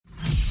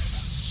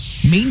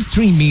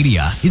Mainstream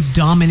media is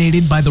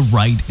dominated by the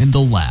right and the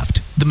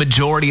left. The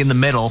majority in the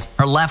middle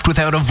are left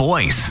without a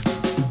voice.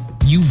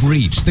 You've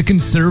reached the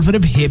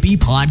Conservative Hippie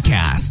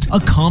Podcast,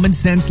 a common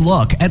sense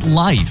look at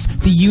life,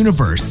 the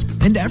universe,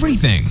 and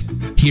everything.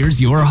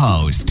 Here's your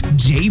host,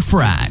 Jay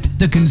Fratt,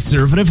 the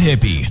Conservative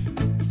Hippie.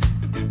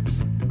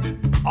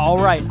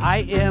 All right,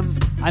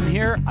 I'm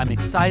here. I'm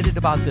excited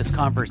about this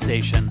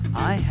conversation.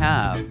 I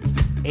have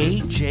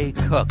AJ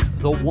Cook,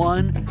 the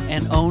one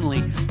and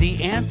only,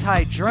 the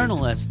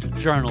anti-journalist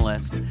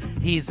journalist.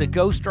 He's a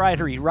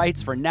ghostwriter. He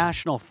writes for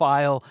National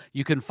File.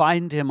 You can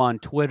find him on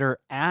Twitter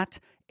at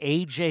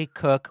AJ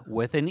Cook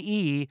with an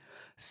E,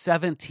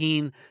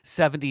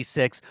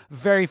 1776.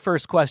 Very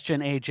first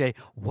question, AJ,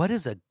 what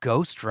is a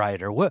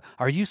ghostwriter? What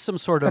are you, some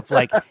sort of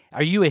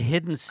are you a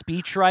hidden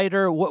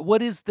speechwriter?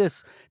 What is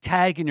this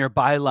tag in your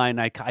byline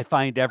I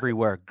find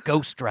everywhere?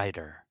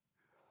 Ghostwriter.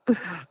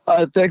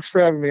 Thanks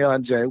for having me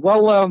on, Jay.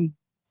 Well,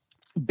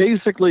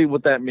 basically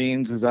what that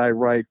means is I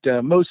write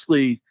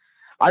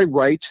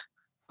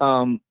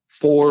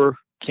for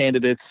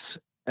candidates,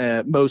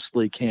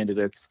 mostly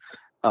candidates,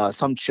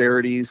 some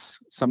charities,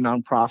 some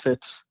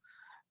nonprofits.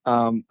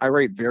 I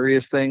write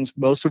various things.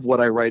 Most of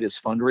what I write is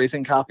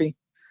fundraising copy.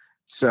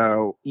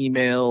 So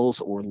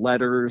emails or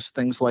letters,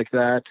 things like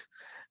that.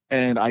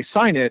 And I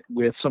sign it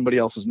with somebody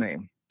else's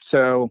name.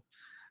 So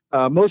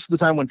most of the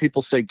time when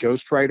people say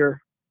ghostwriter,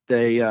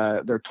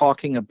 they're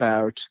talking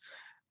about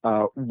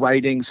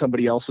writing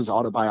somebody else's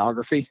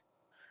autobiography,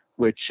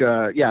 which,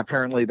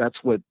 apparently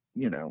that's what,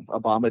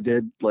 Obama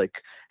did.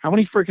 Like, how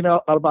many freaking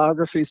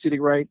autobiographies did he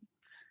write?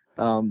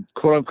 Quote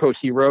unquote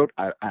he wrote.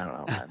 I don't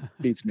know, man.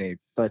 Beats me.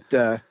 But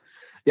I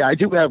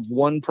do have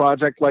one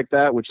project like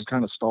that, which is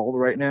kind of stalled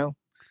right now.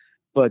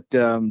 But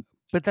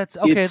that's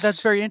okay.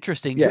 That's very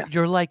interesting. Yeah.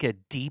 You're like a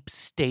deep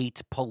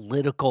state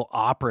political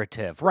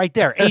operative right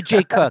there.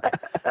 AJ Cook,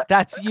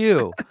 that's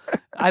you.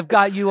 I've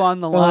got you on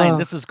the line.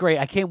 This is great.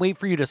 I can't wait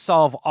for you to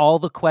solve all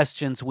the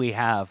questions we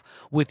have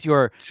with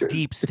your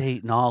deep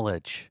state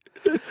knowledge.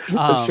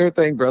 Sure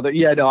thing, brother.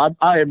 Yeah, no,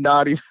 I am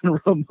not even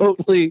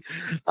remotely.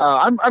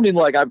 I'm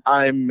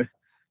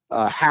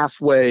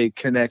halfway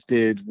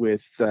connected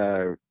with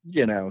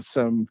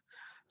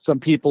some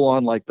people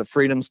on like the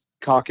Freedom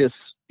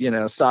Caucus,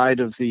 side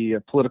of the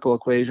political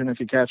equation, if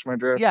you catch my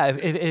drift. Yeah,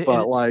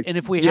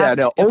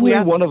 only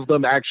one of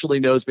them actually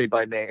knows me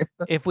by name.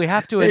 If we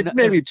have to,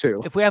 maybe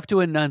two. If we have to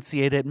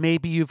enunciate it,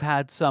 maybe you've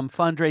had some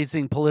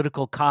fundraising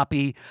political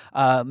copy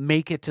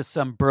make it to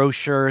some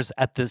brochures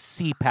at the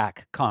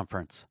CPAC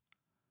conference.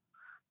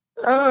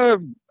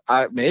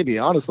 Maybe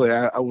honestly,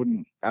 I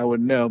wouldn't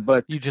know,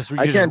 but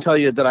I can tell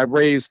you that I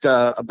raised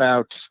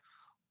about,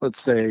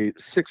 let's say,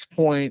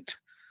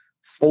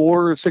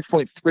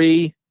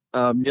 6.3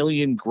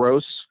 million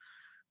gross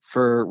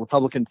for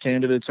Republican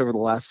candidates over the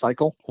last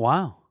cycle.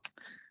 Wow.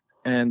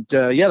 And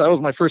that was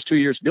my first 2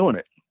 years doing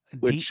it.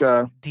 Which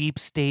deep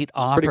state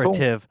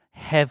operative, cool.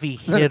 Heavy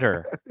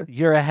hitter.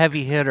 You're a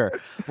heavy hitter.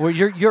 Well,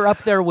 you're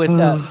up there with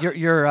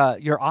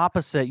you're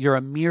opposite. You're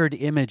a mirrored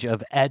image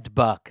of Ed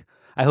Buck.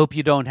 I hope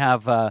you don't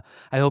have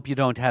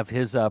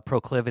his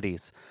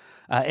proclivities.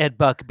 Ed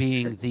Buck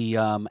being the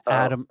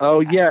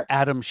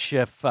Adam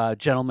Schiff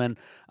gentleman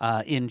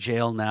in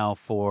jail now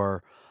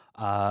for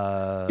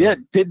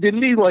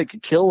didn't he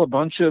kill a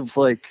bunch of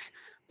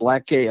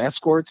black gay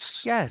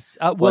escorts? Yes.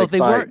 They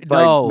weren't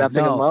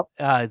messing them up.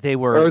 They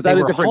were. Or is that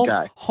a different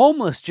guy?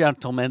 Homeless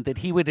gentlemen that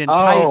he would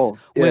entice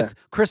with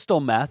crystal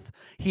meth.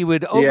 He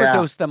would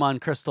overdose them on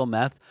crystal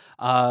meth.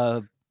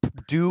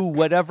 Do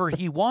whatever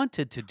he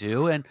wanted to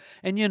do, and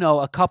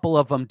a couple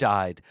of them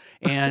died,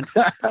 and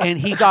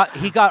he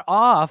got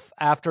off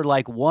after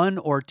one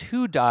or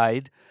two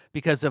died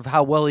because of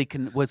how well he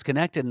was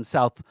connected in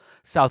South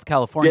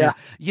California.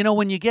 Yeah.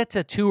 When you get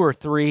to two or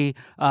three,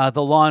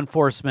 the law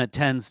enforcement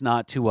tends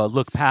not to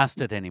look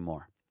past it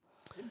anymore.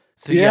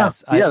 So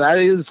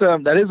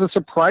that is a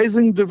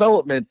surprising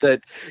development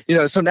that,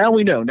 so now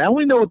we know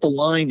what the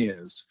line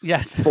is.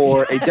 Yes.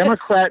 For a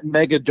Democrat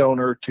mega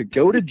donor to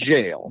go to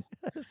jail.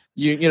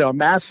 Yes. A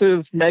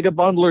massive mega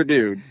bundler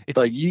dude.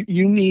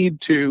 You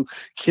need to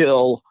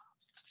kill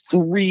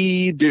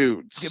 3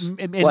 dudes.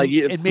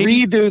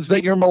 Three dudes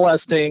that you're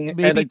molesting.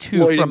 Maybe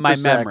 2 from my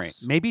memory.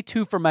 Maybe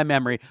 2 from my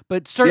memory,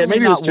 but certainly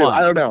maybe not 2. one. I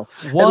don't know.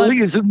 One. At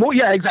least,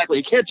 exactly.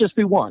 It can't just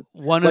be one.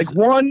 One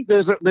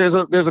there's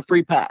a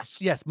free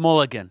pass. Yes,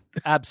 mulligan.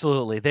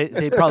 Absolutely.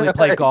 They probably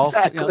play golf.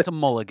 Exactly. It's a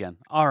mulligan.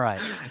 All right.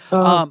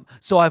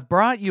 So I've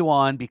brought you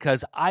on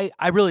because I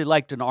really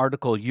liked an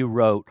article you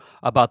wrote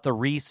about the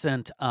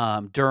recent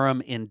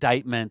Durham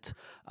indictment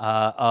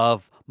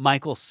of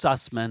Michael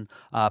Sussman,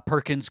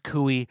 Perkins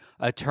Coie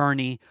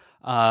attorney,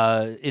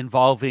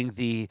 involving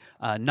the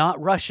not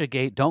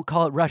Russiagate, don't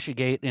call it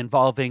Russiagate,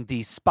 involving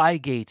the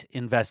Spygate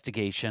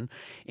investigation.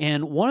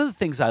 And one of the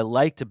things I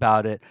liked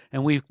about it,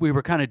 and we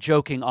were kind of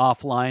joking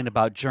offline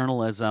about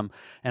journalism,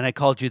 and I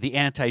called you the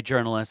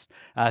anti-journalist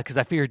because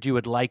I figured you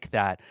would like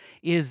that,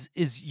 is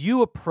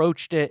you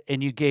approached it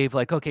and you gave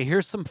like, okay,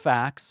 here's some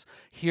facts,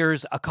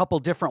 here's a couple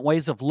different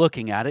ways of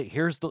looking at it,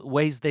 here's the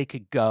ways they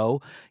could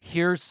go,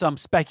 here's some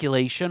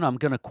speculation. I'm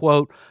going to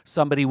quote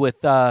somebody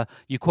with,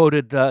 you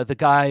quoted the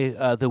guy,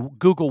 the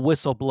Google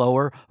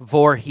whistleblower,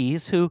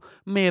 Voorhees, who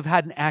may have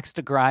had an axe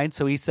to grind.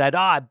 So he said,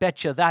 I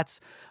bet you that's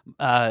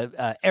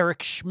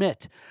Eric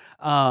Schmidt.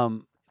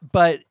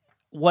 But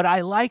what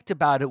I liked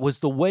about it was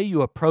the way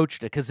you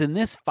approached it, because in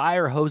this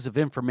fire hose of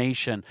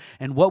information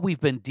and what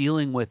we've been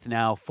dealing with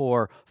now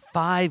for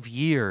 5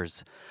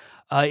 years,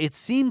 it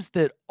seems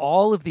that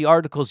all of the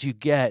articles you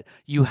get,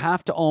 you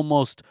have to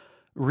almost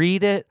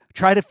read it,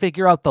 try to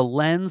figure out the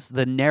lens,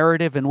 the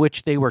narrative in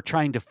which they were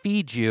trying to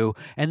feed you,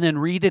 and then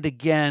read it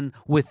again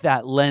with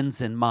that lens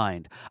in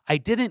mind. I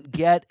didn't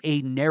get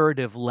a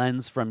narrative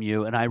lens from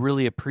you, and I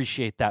really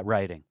appreciate that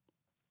writing.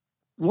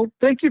 Well,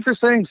 thank you for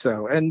saying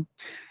so. And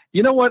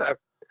you know what?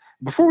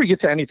 Before we get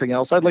to anything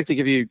else, I'd like to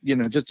give you,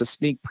 just a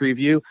sneak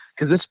preview,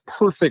 because this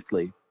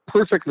perfectly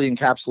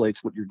encapsulates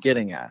what you're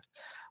getting at.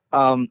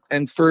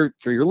 And for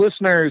your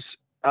listeners,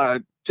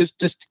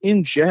 just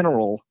in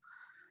general,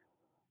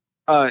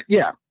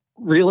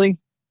 really,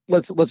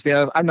 let's be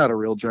honest. I'm not a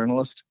real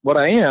journalist. What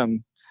I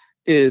am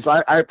is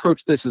I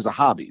approach this as a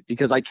hobby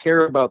because I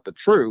care about the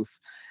truth.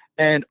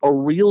 And a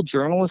real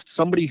journalist,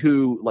 somebody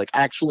who like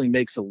actually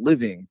makes a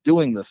living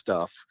doing this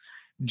stuff,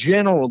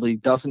 generally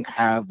doesn't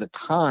have the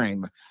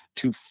time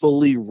to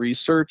fully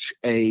research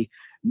a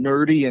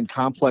nerdy and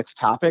complex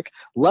topic,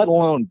 let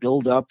alone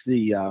build up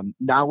the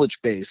knowledge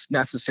base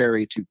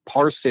necessary to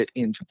parse it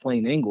into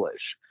plain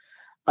English.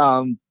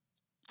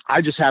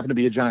 I just happen to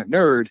be a giant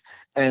nerd,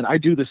 and I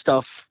do this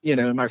stuff,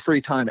 in my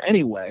free time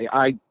anyway.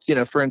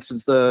 For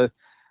instance,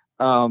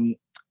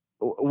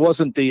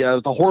 wasn't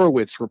the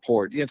Horowitz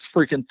report. It's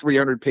freaking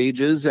 300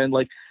 pages, and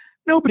like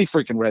nobody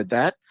freaking read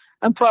that.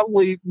 I'm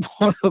probably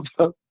one of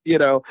the,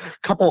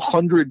 couple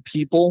hundred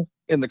people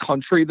in the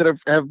country that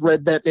have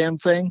read that damn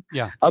thing.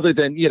 Yeah. Other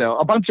than,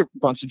 a bunch of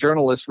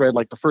journalists read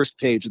like the first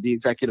page of the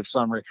executive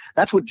summary.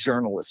 That's what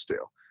journalists do.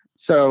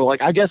 So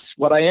like, I guess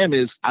what I am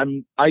is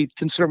I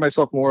consider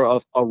myself more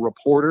of a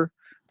reporter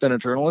than a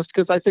journalist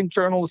because I think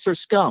journalists are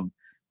scum.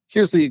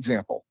 Here's the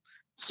example.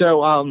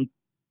 So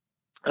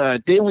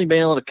Daily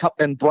Mail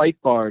and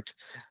Breitbart,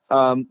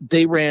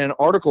 they ran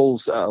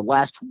articles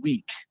last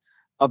week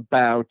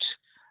about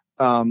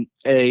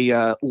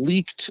a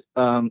leaked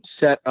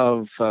set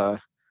of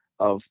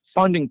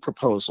funding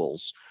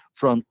proposals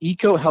from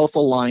EcoHealth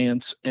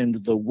Alliance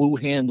and the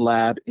Wuhan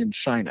lab in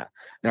China.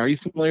 Now, are you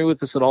familiar with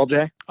this at all,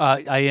 Jay? I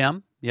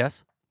am,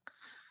 yes.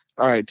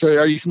 All right. So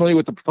are you familiar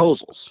with the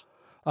proposals?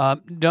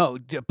 No,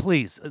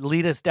 please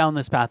lead us down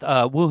this path.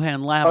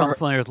 Wuhan lab, I'm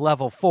familiar with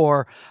level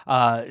 4.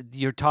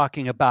 You're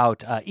talking about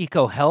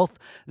EcoHealth.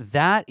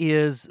 That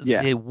is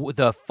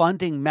the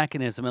funding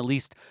mechanism, at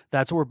least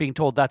that's what we're being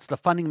told. That's the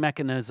funding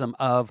mechanism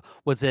of,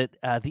 was it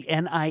the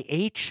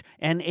NIH?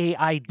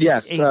 NAID?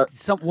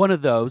 Yes. One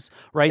of those,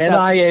 right?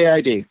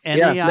 NIAID.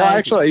 Yeah. No,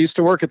 actually, I used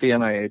to work at the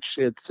NIH.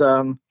 It's,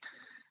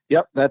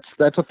 yep, that's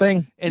a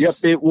thing.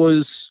 It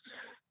was,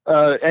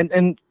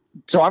 and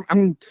so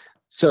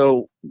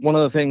So one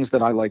of the things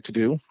that I like to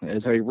do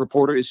as a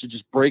reporter is to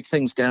just break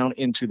things down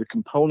into the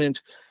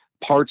component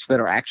parts that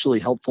are actually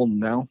helpful to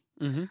know.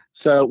 Mm-hmm.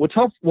 So what's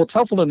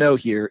helpful to know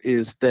here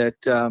is that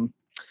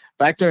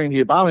back during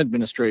the Obama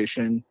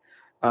administration,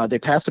 they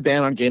passed a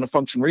ban on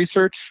gain-of-function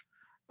research.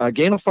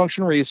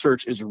 Gain-of-function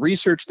research is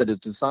research that is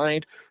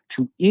designed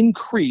to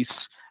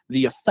increase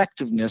the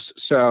effectiveness.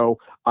 So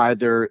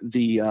either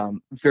the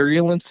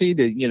virulency,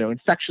 the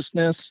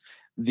infectiousness,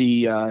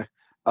 the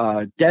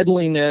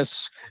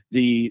deadliness,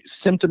 the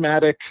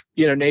symptomatic,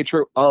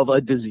 nature of a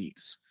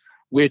disease,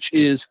 which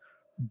is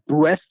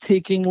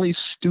breathtakingly,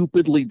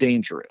 stupidly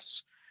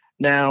dangerous.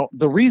 Now,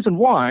 the reason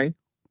why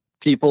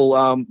people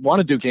want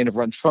to do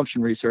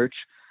gain-of-function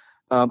research,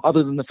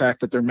 other than the fact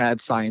that they're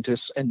mad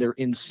scientists and they're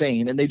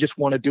insane and they just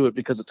want to do it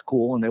because it's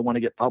cool and they want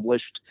to get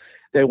published,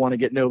 they want to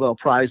get Nobel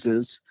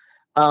Prizes,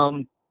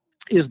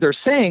 is they're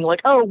saying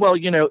like, oh, well,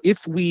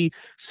 if we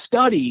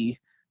study,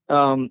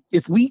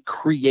 if we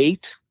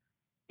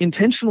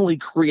intentionally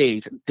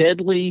create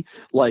deadly,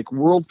 like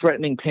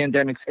world-threatening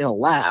pandemics in a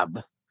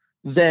lab,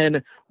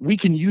 then we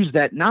can use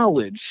that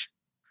knowledge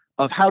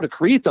of how to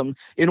create them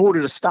in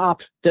order to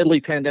stop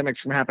deadly pandemics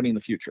from happening in the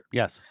future.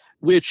 Yes.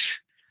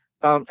 Which,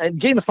 and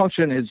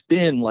gain-of-function has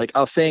been like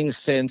a thing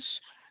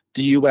since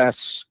the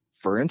U.S.,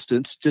 for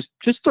instance,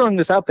 just throwing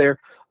this out there,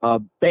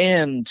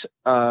 banned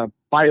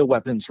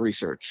bioweapons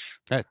research.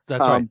 That's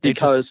right.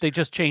 Because they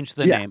just changed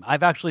the name.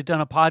 I've actually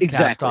done a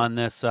podcast on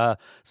this,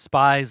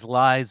 Spies,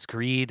 Lies,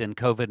 Greed, and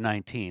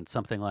COVID-19,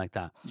 something like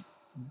that.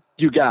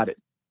 You got it.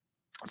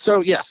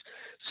 So yes.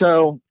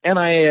 So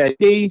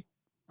NIAID,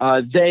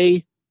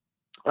 they,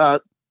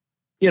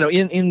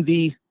 in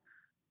the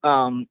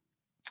in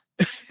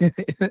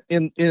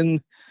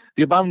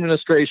the Obama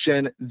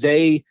administration,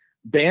 they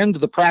banned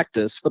the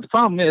practice. But the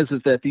problem is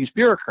that these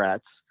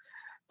bureaucrats,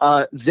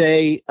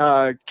 they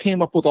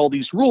came up with all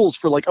these rules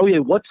for like, oh yeah,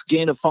 what's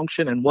gain of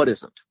function and what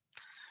isn't.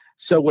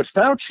 So what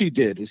Fauci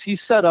did is he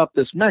set up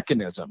this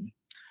mechanism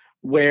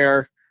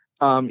where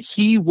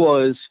he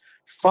was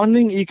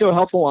funding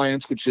EcoHealth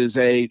Alliance, which is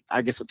I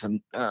guess it's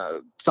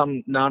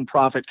some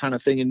nonprofit kind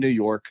of thing in New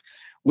York,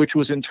 which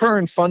was in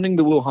turn funding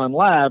the Wuhan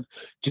lab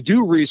to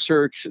do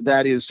research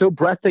that is so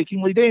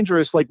breathtakingly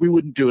dangerous, like we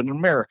wouldn't do it in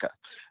America,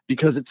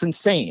 because it's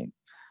insane.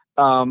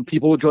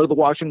 People would go to the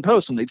Washington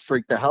Post and they'd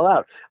freak the hell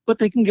out. But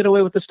they can get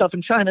away with the stuff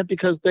in China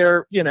because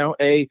they're,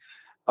 a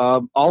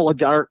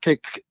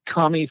oligarchic,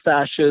 commie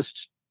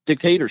fascist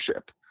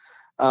dictatorship,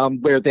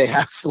 where they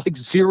have like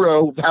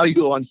zero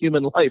value on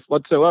human life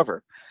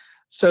whatsoever.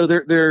 So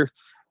they're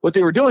what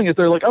they were doing is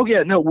they're like, oh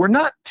yeah, no, we're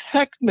not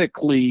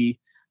technically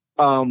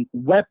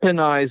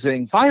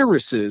weaponizing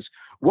viruses.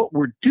 What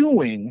we're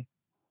doing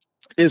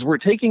is we're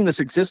taking this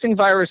existing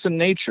virus in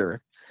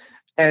nature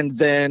and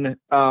then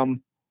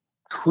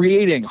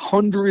creating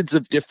hundreds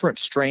of different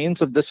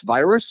strains of this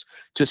virus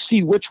to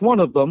see which one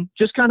of them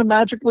just kind of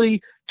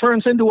magically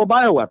turns into a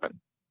bioweapon.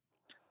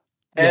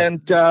 Yes.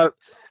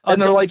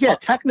 And they're like, yeah,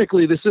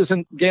 technically this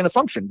isn't gain of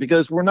function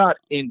because we're not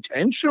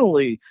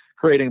intentionally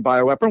creating a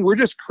bioweapon. We're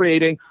just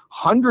creating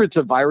hundreds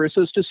of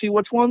viruses to see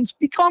which ones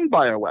become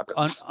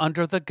bioweapons.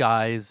 Under the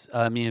guise,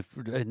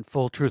 in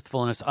full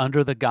truthfulness,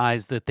 under the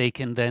guise that they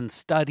can then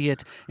study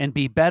it and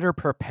be better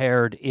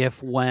prepared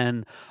if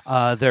when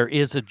there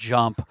is a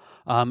jump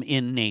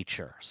in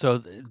nature.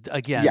 So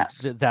again,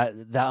 yes.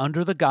 that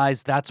under the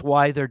guise, that's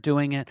why they're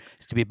doing it,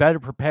 is to be better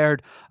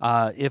prepared.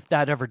 If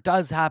that ever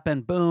does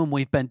happen, boom,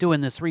 we've been doing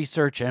this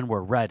research and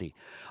we're ready.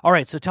 All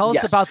right, so tell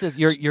us about this.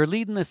 You're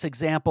leading this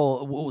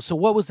example. So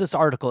what was this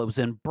article? It was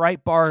in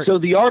Breitbart. So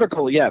the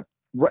article,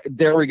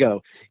 there we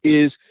go,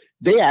 is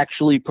they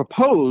actually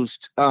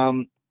proposed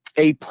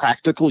a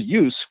practical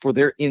use for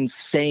their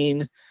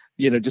insane,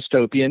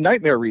 dystopian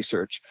nightmare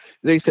research.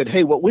 They said,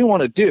 hey, what we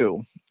want to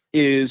do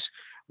is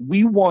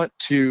we want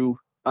to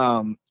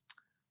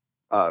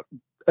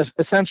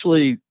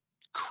essentially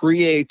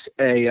create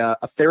a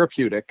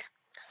therapeutic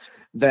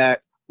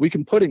that we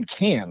can put in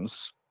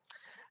cans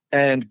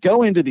and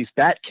go into these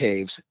bat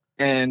caves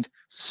and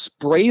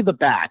spray the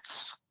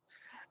bats.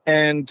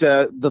 And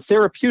the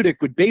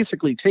therapeutic would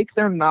basically take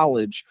their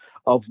knowledge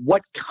of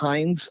what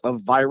kinds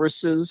of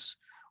viruses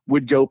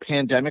would go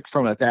pandemic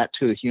from a bat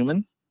to a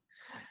human,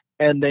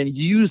 and then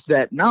use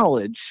that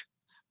knowledge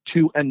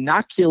to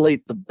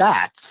inoculate the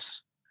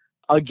bats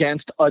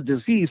against a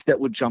disease that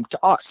would jump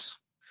to us,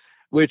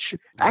 which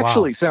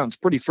actually sounds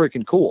pretty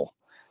freaking cool.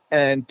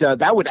 And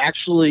that would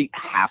actually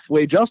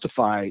halfway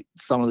justify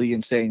some of the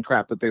insane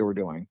crap that they were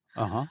doing.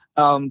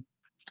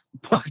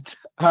 But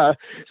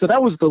so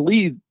that was the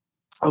lead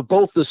of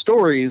both the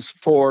stories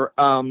for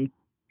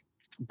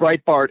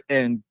Breitbart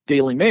and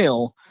Daily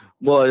Mail,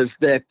 was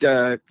that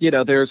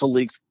there's a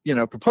leaked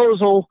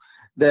proposal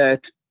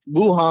that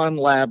Wuhan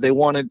lab, they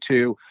wanted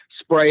to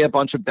spray a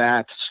bunch of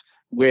bats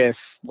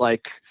with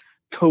like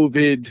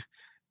COVID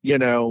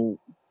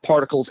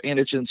particles,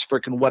 antigens,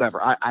 freaking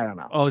whatever. I don't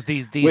know. Oh,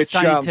 these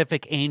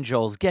scientific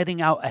angels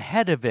getting out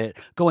ahead of it,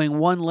 going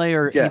one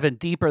layer even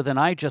deeper than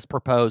I just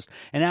proposed,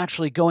 and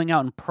actually going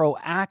out and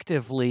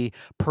proactively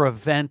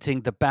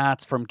preventing the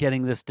bats from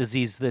getting this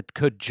disease that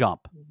could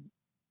jump.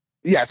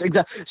 Yes,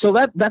 exactly. So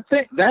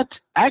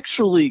that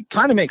actually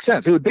kind of makes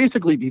sense. It would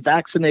basically be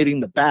vaccinating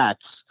the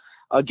bats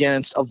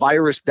against a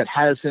virus that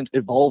hasn't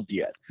evolved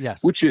yet.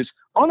 Yes. Which is,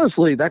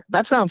 honestly,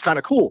 that sounds kind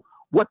of cool.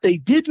 What they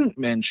didn't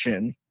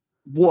mention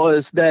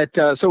was that,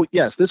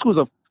 this was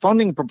a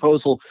funding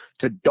proposal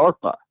to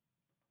DARPA.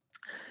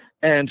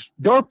 And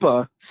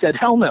DARPA said,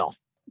 hell no.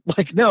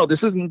 Like, no,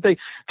 this isn't the thing.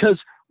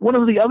 Because one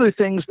of the other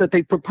things that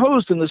they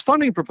proposed in this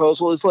funding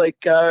proposal is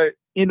like,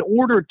 in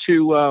order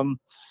to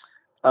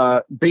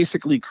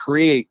basically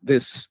create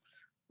this,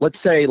 let's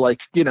say,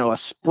 like, a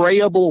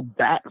sprayable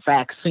bat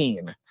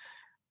vaccine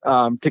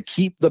to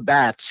keep the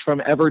bats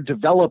from ever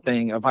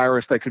developing a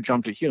virus that could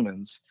jump to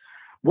humans.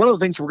 One of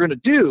the things we're going to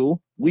do,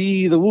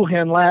 we, the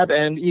Wuhan Lab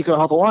and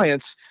EcoHealth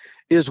Alliance,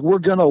 is we're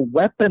going to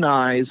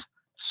weaponize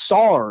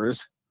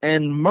SARS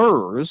and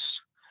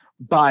MERS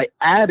by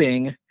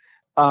adding,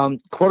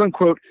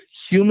 quote-unquote,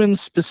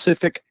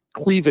 human-specific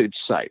cleavage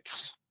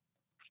sites,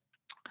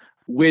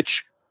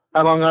 which,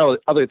 among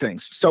other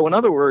things. So, in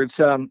other words,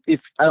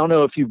 if I don't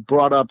know if you've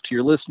brought up to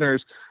your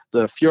listeners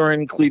the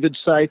furin cleavage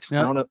site.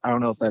 No. I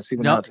don't know if that's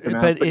even how it's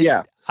pronounced, but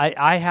yeah.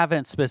 I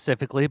haven't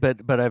specifically,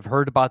 but I've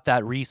heard about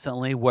that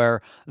recently,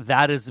 where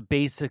that is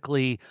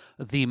basically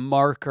the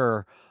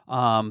marker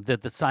that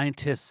the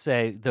scientists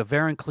say the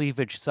furin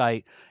cleavage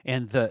site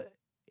and the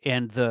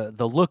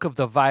look of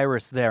the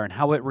virus there and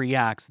how it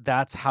reacts.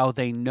 That's how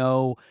they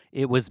know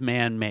it was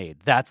man-made.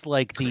 That's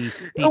like the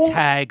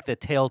tag, the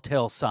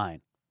telltale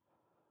sign.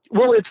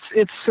 Well,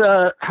 it's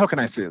how can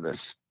I say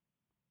this?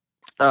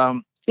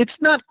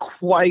 It's not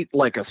quite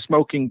like a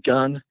smoking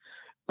gun,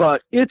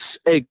 but it's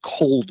a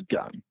cold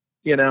gun.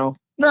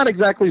 not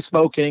exactly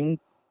smoking,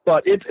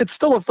 but it's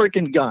still a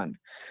freaking gun.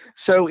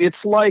 So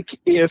it's like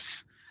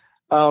if,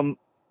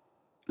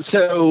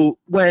 so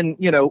when,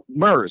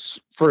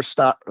 MERS first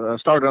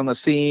started on the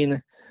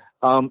scene,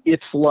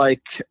 it's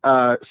like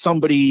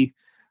somebody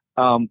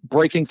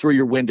breaking through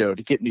your window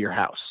to get into your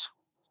house.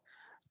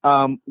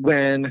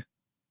 When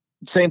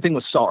same thing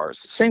with SARS,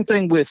 same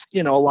thing with,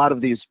 a lot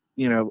of these,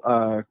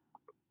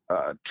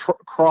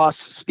 cross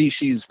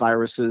species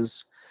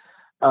viruses.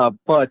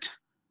 But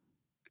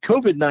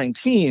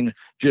COVID-19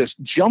 just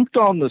jumped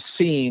on the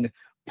scene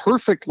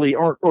perfectly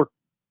or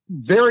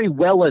very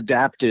well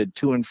adapted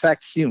to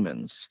infect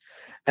humans.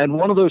 And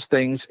one of those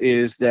things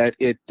is that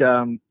it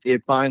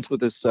binds with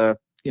this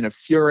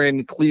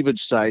furin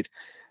cleavage site.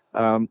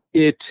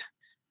 It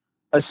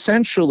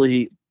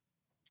essentially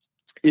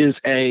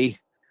is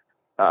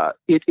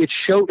it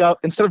showed up,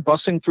 instead of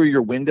busting through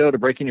your window to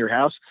break in your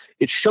house,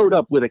 it showed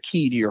up with a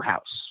key to your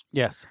house.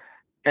 Yes.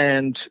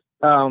 And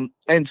so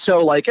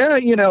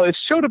it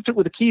showed up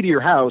with a key to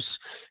your house.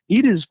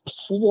 It is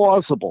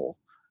plausible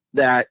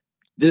that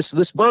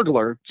this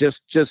burglar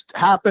just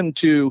happened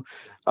to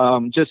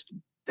just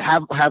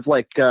have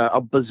like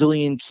a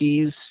bazillion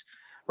keys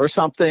or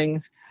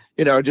something,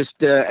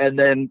 and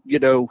then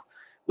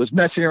was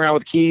messing around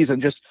with keys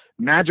and just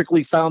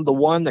magically found the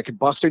one that could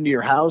bust into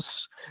your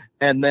house,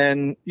 and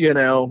then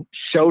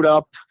showed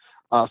up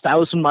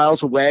 1,000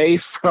 miles away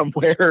from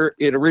where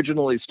it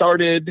originally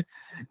started,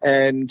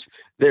 and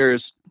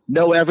there's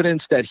no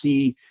evidence that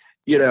he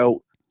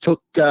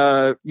took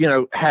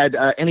had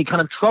any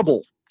kind of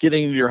trouble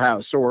getting into your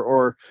house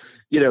or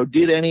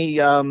did any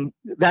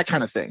that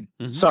kind of thing.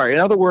 Mm-hmm. Sorry, in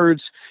other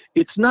words,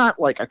 it's not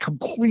like a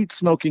complete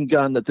smoking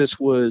gun that this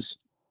was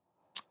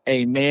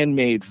a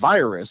man-made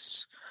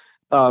virus.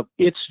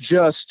 It's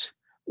just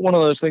one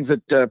of those things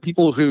that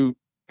people who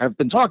have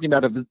been talking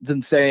about have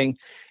been saying,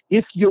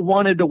 if you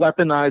wanted to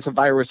weaponize a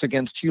virus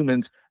against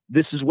humans,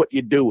 this is what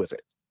you do with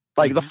it.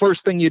 Like, mm-hmm. The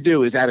first thing you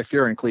do is add a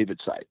furin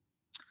cleavage site.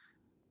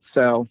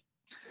 So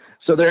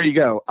there you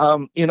go.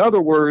 In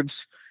other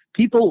words,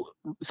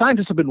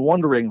 scientists have been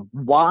wondering,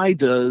 why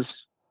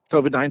does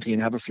COVID-19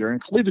 have a furin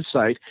cleavage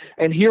site?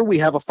 And here we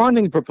have a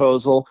funding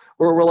proposal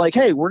where we're like,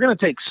 hey, we're going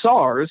to take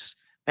SARS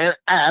and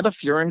add a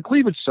furin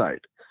cleavage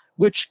site,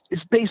 which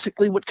is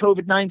basically what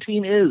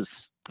COVID-19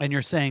 is. And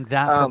you're saying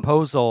that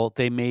proposal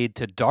they made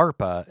to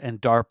DARPA, and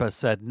DARPA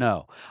said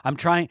no. I'm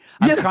trying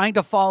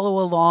to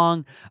follow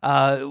along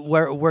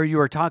where you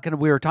were talking.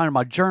 We were talking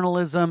about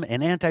journalism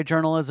and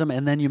anti-journalism,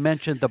 and then you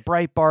mentioned the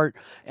Breitbart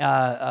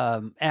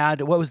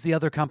ad. What was the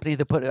other company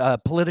that put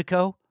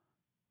Politico?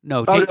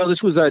 No, no,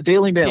 this was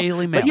Daily Mail.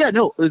 Daily Mail. But yeah,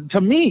 no.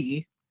 To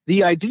me,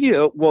 the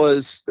idea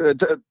was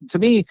to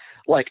me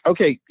like,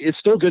 okay, it's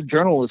still good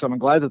journalism. I'm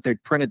glad that they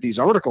printed these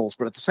articles,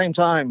 but at the same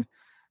time,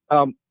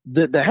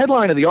 the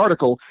headline of the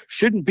article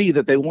shouldn't be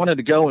that they wanted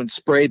to go and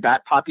spray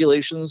bat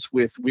populations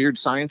with weird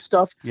science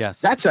stuff. Yes.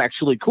 That's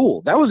actually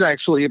cool. That was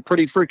actually a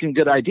pretty freaking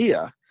good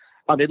idea.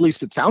 At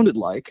least it sounded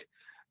like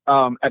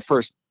at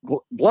first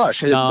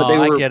blush. No, but they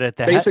were I get it.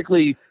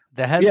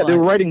 The headline. Yeah, they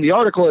were writing the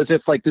article as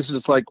if like this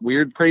is like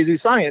weird, crazy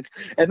science.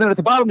 And then at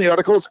the bottom of the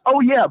article is,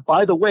 oh yeah,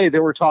 by the way, they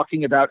were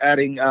talking about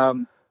adding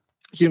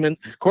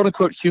quote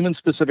unquote human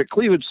specific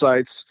cleavage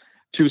sites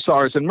to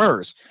SARS and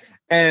MERS.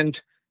 And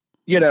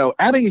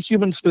adding a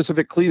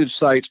human-specific cleavage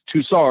site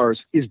to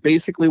SARS is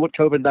basically what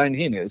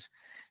COVID-19 is.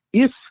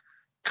 If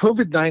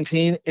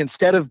COVID-19,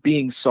 instead of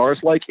being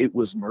SARS-like, it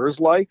was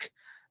MERS-like,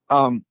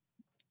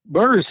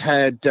 MERS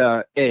had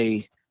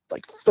a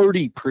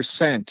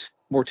 30%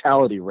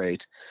 mortality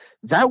rate.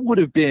 That would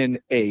have been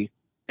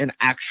an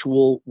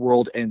actual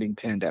world-ending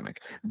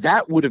pandemic.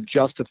 That would have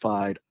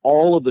justified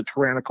all of the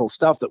tyrannical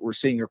stuff that we're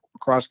seeing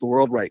across the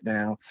world right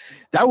now.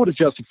 That would have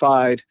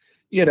justified,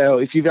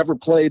 if you've ever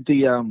played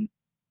the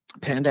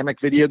pandemic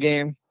video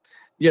game,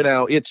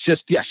 it's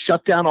just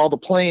shut down all the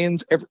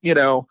planes,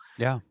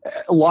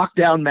 lock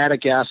down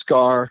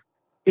Madagascar,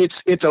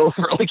 it's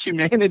over. Like,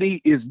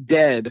 humanity is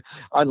dead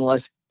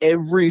unless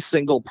every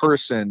single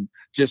person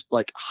just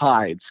like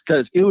hides,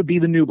 because it would be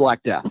the new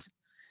Black Death.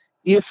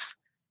 If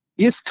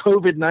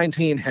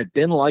COVID-19 had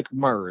been like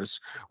MERS,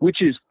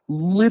 which is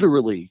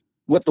literally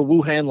what the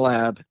Wuhan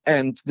lab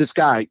and this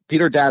guy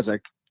Peter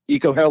Daszak,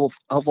 EcoHealth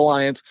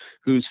Alliance,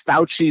 who's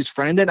Fauci's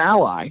friend and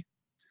ally,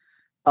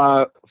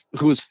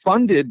 who was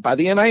funded by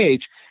the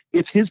NIH,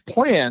 if his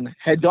plan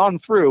had gone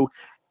through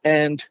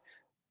and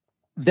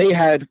they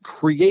had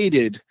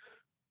created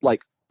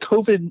like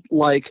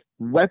COVID-like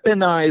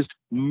weaponized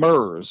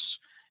MERS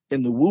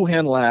in the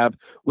Wuhan lab,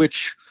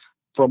 which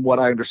from what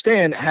I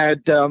understand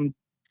had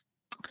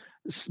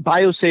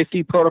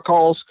biosafety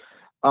protocols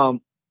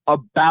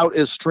about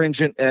as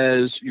stringent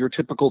as your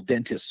typical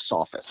dentist's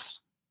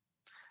office.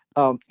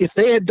 If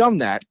they had done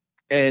that,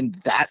 and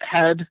that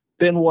had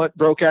been what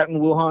broke out in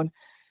Wuhan,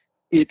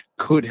 it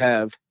could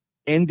have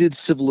ended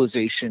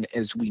civilization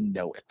as we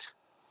know it.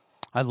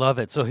 I love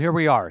it. So here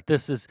we are.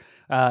 This is,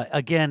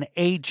 again,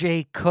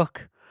 A.J.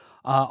 Cook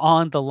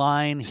on the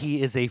line.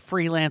 He is a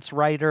freelance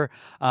writer.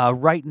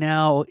 Right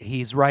now,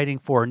 he's writing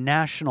for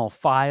National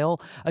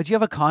File. Do you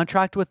have a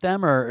contract with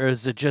them, or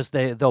is it just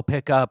they'll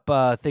pick up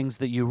things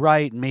that you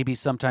write, and maybe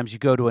sometimes you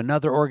go to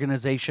another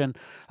organization?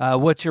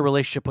 What's your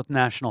relationship with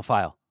National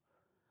File?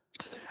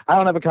 I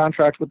don't have a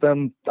contract with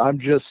them. I'm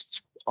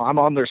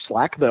on their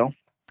Slack though.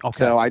 Okay.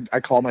 So I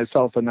call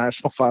myself a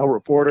National File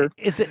reporter.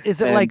 Is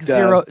it like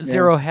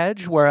zero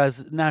hedge,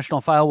 whereas National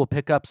File will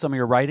pick up some of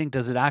your writing?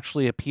 Does it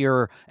actually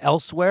appear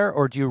elsewhere,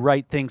 or do you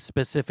write things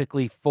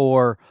specifically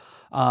for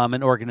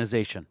an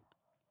organization?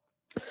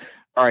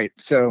 All right.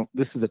 So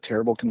this is a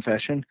terrible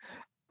confession.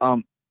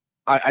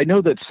 I know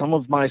that some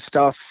of my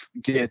stuff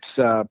gets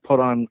put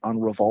on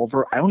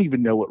Revolver. I don't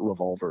even know what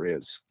Revolver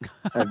is.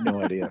 I have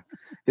no idea.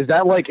 Is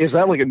that like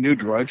a new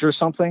drudge or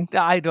something?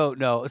 I don't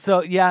know.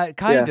 So yeah,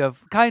 kind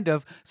of.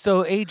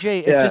 So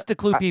AJ, just to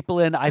clue people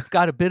in, I've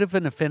got a bit of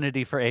an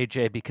affinity for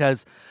AJ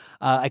because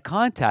I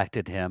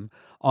contacted him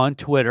on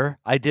Twitter.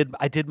 I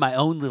did my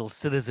own little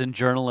citizen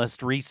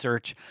journalist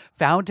research,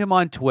 found him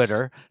on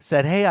Twitter,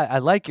 said, hey, I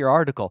like your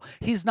article.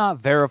 He's not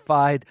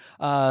verified.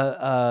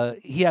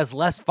 He has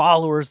less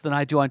followers than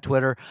I do on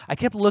Twitter. I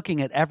kept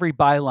looking at every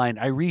byline.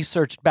 I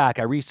researched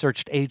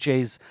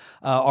AJ's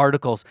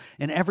articles,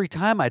 and every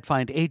time I'd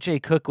find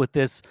AJ Cook with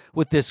this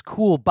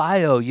cool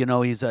bio,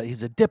 he's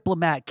a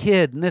diplomat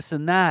kid and this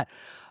and that.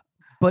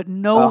 But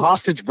no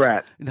hostage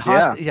brat.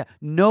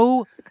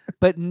 No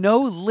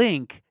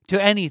link to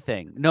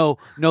anything. No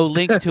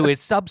link to his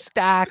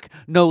Substack,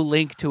 no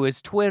link to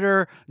his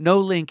Twitter, no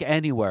link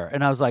anywhere.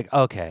 And I was like,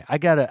 okay, I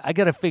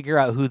gotta figure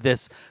out who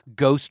this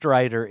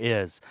ghostwriter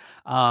is.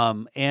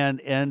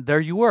 And there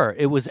you were.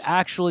 It was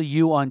actually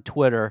you on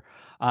Twitter.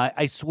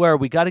 I swear,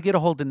 we got to get a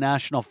hold of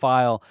National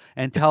File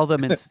and tell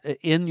them it's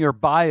in your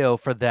bio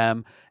for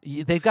them.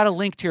 They've got a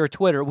link to your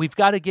Twitter. We've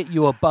got to get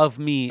you above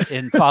me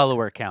in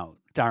follower count.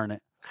 Darn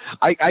it.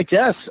 I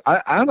guess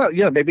I don't know.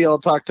 Yeah, maybe I'll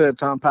talk to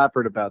Tom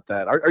Pappert about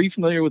that. Are you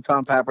familiar with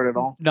Tom Pappert at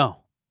all? No.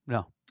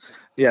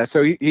 Yeah,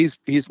 so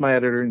he's my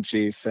editor in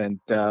chief, and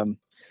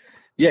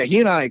he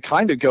and I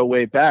kind of go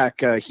way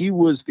back. He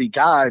was the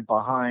guy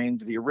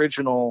behind the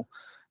original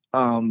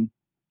God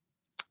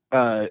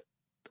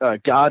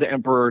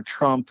Emperor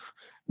Trump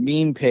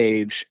meme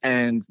page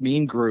and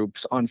meme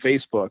groups on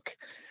Facebook.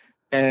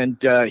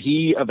 And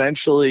he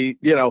eventually,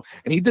 and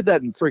he did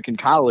that in freaking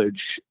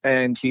college,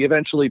 and he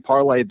eventually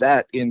parlayed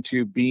that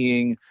into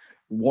being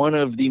one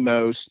of the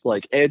most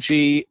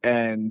edgy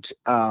and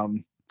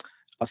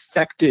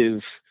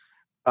effective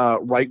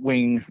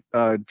right-wing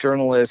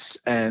journalists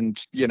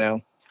and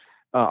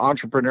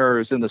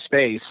entrepreneurs in the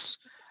space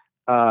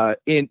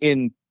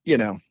in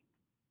the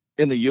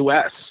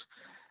U.S.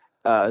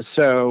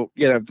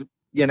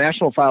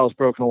 National File has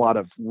broken a lot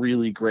of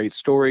really great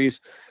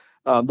stories.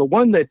 The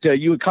one that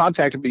you had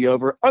contacted me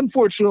over,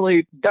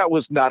 unfortunately, that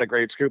was not a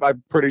great scoop.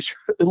 I'm pretty sure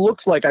it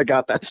looks like I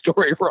got that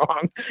story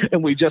wrong,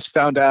 and we just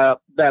found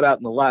out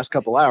in the last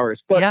couple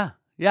hours. But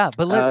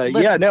but let's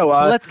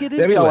get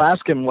into it. Maybe I'll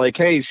ask him,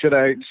 hey,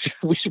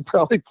 we should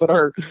probably put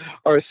our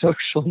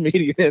social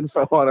media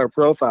info on our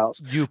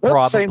profiles. You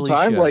probably at the same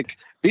time,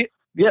 should.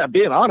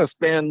 Being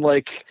honest, man,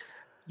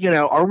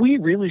 are we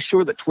really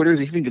sure that Twitter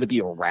is even going to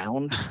be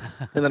around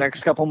in the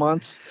next couple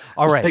months?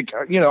 All right.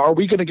 Are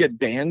we going to get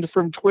banned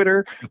from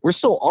Twitter? We're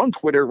still on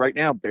Twitter right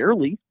now,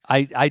 barely.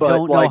 I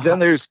don't know. Then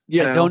there's,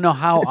 I don't know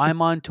how I'm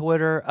on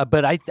Twitter,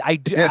 but I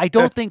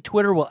don't think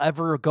Twitter will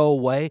ever go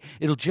away.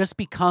 It'll just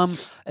become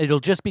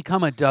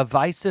a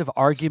divisive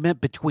argument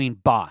between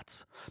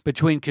bots,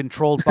 between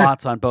controlled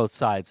bots on both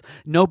sides.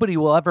 Nobody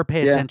will ever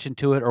pay attention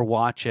to it or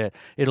watch it.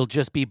 It'll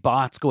just be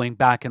bots going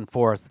back and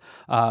forth,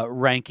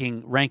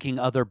 ranking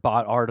other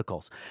bot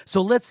articles.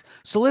 So let's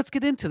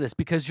get into this,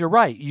 because you're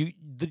right.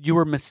 You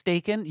were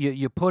mistaken.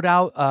 You put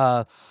out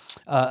a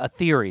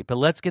theory, but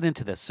let's get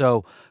into this.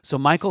 So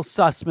Michael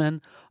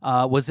Sussman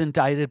was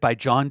indicted by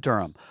John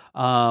Durham.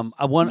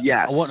 I want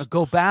to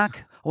go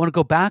back. I want to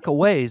go back a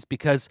ways,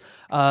 because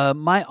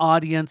my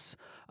audience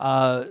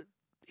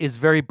is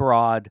very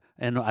broad,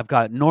 and I've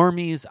got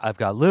normies, I've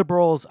got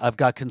liberals, I've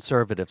got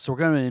conservatives. So we're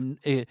going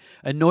to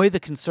annoy the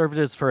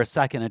conservatives for a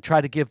second and try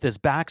to give this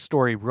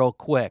backstory real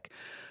quick.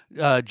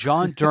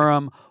 John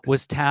Durham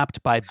was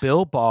tapped by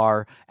Bill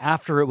Barr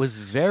after it was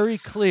very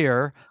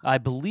clear. I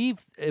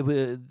believe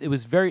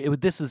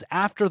this was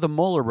after the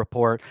Mueller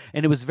report,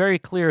 and it was very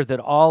clear that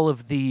all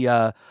of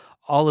the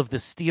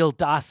Steele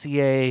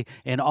dossier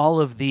and all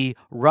of the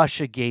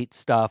Russiagate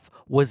stuff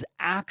was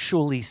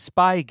actually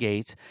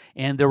Spygate,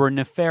 and there were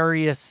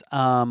nefarious,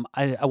 I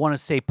want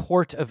to say,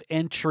 port of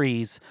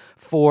entries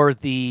for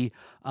the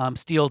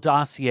Steele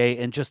dossier,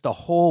 and just the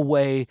whole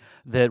way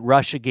that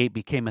Russiagate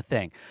became a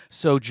thing.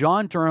 So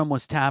John Durham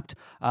was tapped,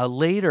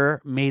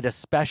 later made a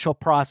special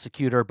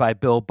prosecutor by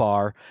Bill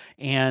Barr,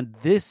 and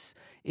this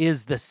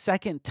is the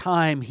second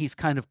time he's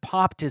kind of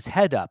popped his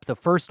head up. The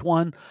first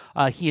one,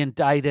 he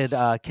indicted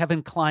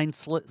Kevin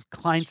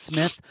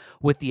Klein-Smith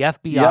with the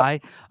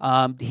FBI.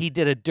 Yep. He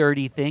did a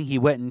dirty thing. He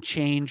went and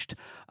changed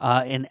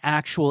an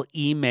actual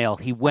email.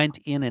 He went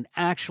in and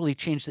actually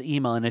changed the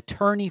email. An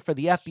attorney for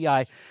the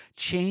FBI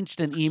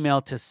changed an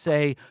email to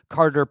say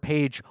Carter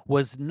Page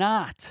was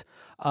not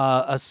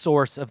a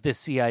source of the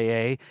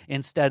CIA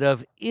instead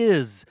of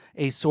is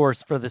a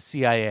source for the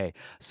CIA.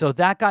 So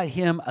that got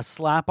him a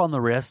slap on the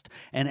wrist,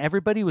 and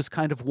everybody was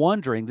kind of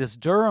wondering, this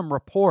Durham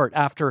report,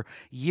 after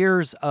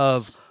years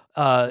of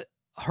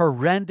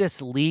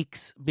horrendous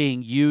leaks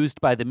being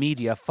used by the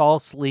media,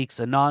 false leaks,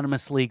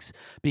 anonymous leaks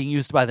being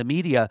used by the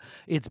media,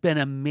 it's been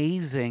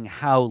amazing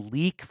how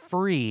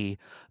leak-free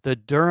the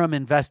Durham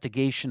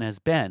investigation has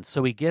been.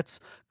 So he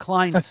gets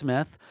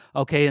Klein-Smith,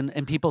 okay,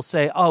 and people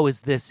say, oh,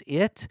 is this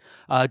it?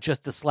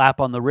 Just a slap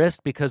on the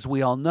wrist? Because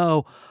we all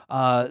know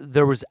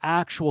there was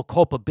actual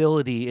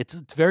culpability. It's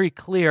very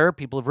clear.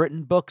 People have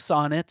written books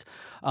on it.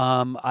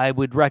 I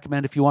would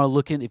recommend, if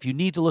you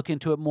need to look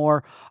into it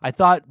more. I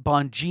thought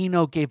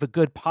Bongino gave a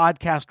good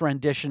podcast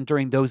rendition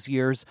during those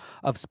years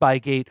of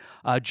Spygate.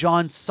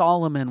 John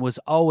Solomon was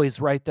always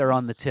right there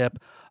on the tip.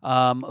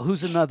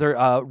 Who's another?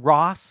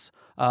 Ross.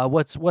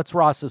 What's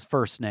Ross's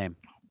first name?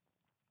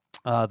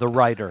 The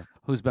writer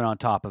who's been on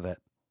top of it.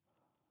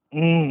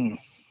 I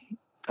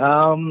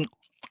don't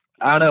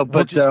know,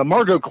 but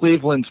Margot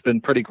Cleveland's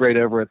been pretty great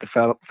over at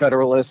the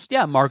Federalist.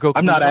 Yeah, Margot.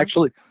 I'm not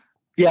actually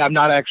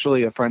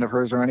a friend of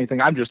hers or anything.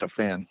 I'm just a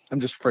fan. I'm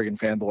just a friggin'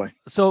 fanboy.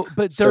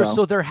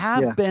 There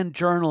have been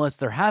journalists,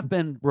 there have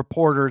been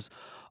reporters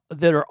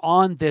that are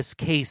on this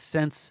case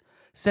since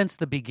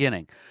the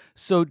beginning.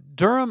 So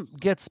Durham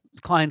gets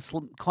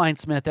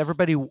Klein-Smith.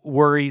 Everybody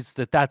worries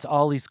that that's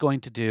all he's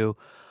going to do.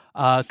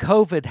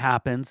 COVID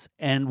happens,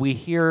 and we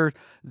hear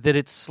that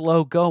it's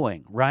slow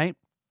going, right?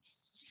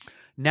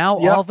 Now,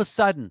 all of a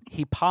sudden,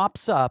 he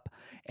pops up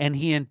and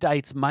he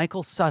indicts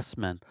Michael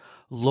Sussman,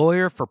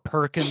 lawyer for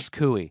Perkins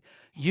Coie.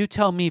 You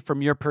tell me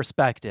from your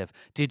perspective,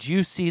 did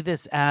you see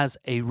this as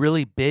a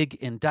really big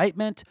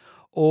indictment,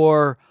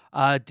 or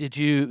did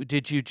you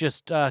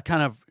just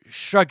kind of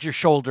shrug your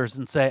shoulders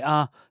and say,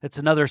 it's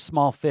another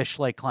small fish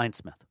like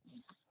Klein-Smith?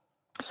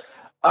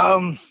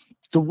 The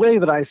way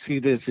that I see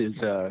this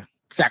is a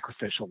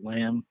sacrificial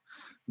lamb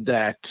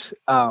that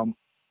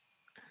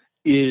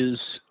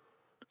is...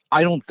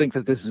 I don't think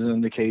that this is an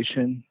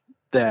indication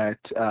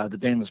that the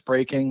dam is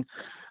breaking.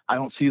 I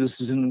don't see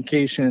this as an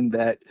indication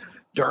that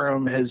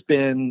Durham has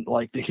been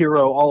like the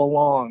hero all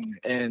along,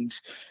 and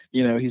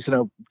he's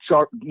going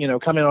to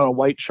come in on a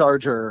white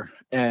charger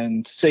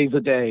and save the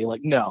day.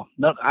 Like, no,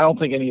 I don't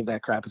think any of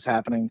that crap is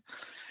happening,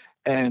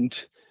 and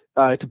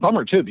it's a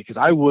bummer too, because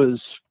I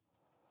was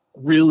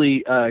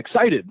really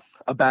excited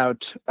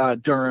about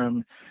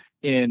Durham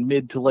in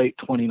mid to late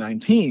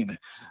 2019.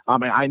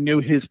 I knew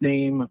his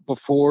name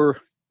before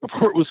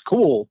it was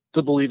cool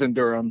to believe in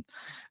Durham.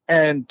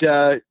 And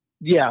by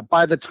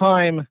the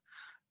time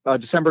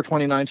December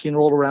 2019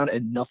 rolled around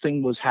and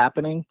nothing was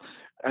happening,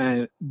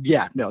 that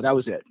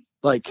was it.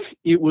 Like,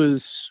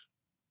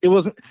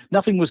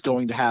 nothing was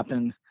going to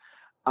happen.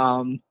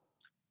 Once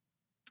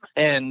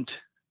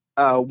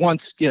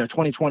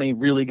 2020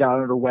 really got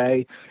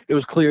underway, it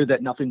was clear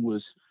that nothing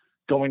was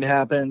going to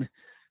happen.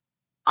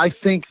 I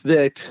think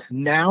that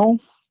now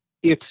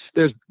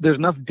there's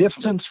enough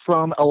distance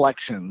from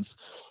elections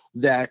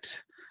that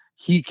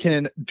he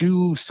can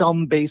do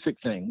some basic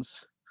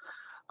things.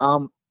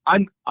 I'm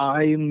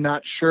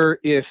not sure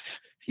if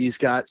he's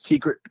got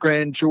secret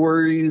grand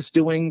juries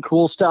doing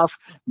cool stuff.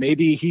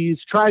 Maybe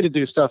he's tried to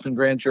do stuff in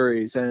grand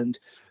juries, and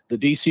the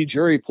DC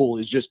jury pool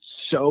is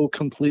just so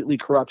completely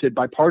corrupted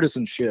by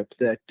partisanship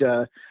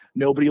that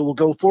nobody will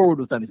go forward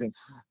with anything.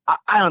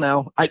 I don't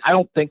know. I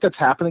don't think that's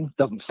happening.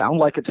 Doesn't sound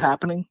like it's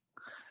happening.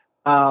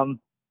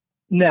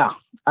 No,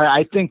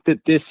 I think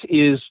that this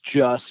is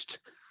just...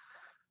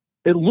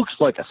 It looks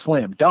like a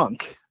slam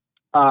dunk.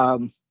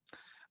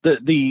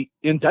 The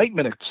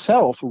indictment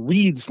itself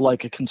reads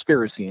like a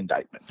conspiracy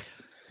indictment.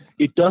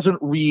 It doesn't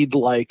read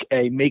like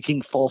a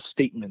making false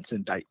statements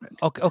indictment.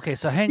 Okay.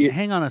 So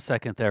hang on a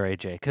second there,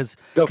 AJ, because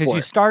you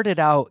started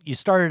out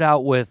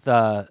with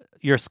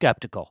you're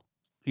skeptical.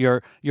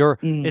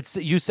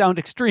 You sound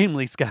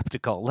extremely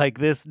skeptical. Like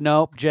this,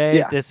 nope, Jay.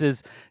 Yeah. This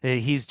is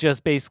he's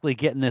just basically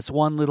getting this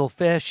one little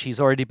fish. He's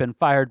already been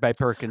fired by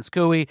Perkins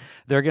Coie.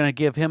 They're going to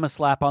give him a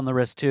slap on the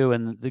wrist too,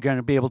 and they're going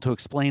to be able to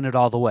explain it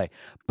all the way.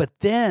 But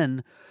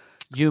then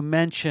you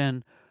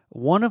mention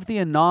one of the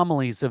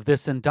anomalies of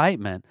this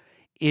indictment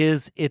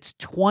is it's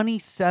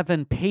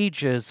 27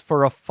 pages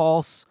for a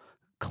false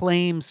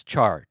claims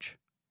charge.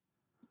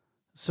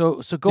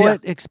 So go ahead,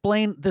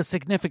 explain the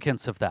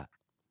significance of that.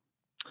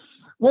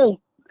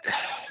 Well,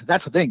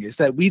 that's the thing, is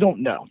that we don't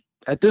know.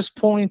 At this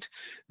point,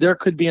 there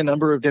could be a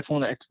number of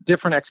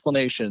different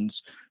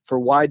explanations for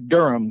why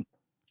Durham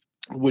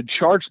would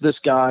charge this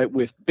guy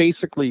with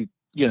basically,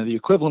 the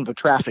equivalent of a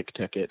traffic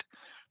ticket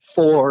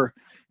for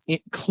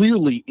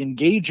clearly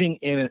engaging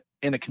in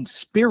a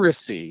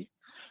conspiracy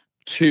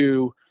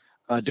to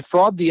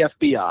defraud the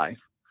FBI,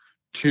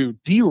 to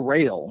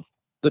derail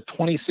the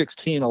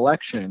 2016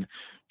 election,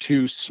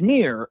 to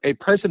smear a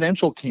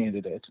presidential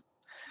candidate.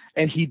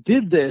 And he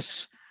did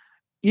this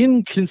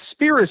in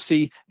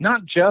conspiracy,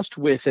 not just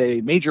with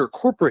a major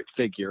corporate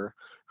figure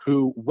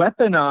who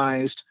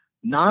weaponized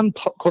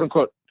quote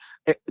unquote,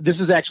 this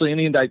is actually in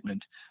the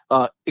indictment,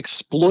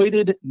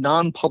 exploited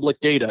non-public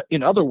data.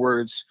 In other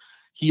words,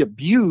 he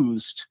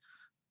abused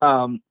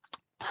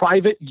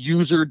private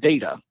user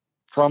data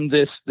from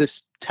this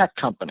tech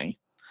company,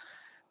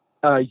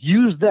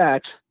 used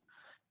that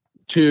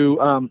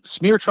to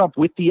smear Trump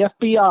with the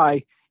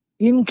FBI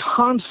in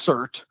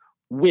concert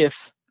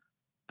with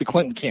the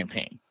Clinton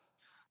campaign.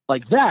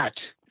 Like,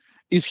 that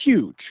is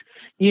huge.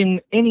 In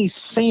any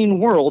sane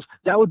world,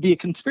 that would be a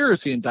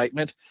conspiracy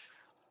indictment.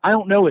 I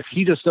don't know if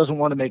he just doesn't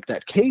want to make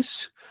that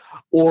case,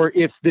 or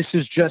if this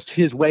is just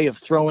his way of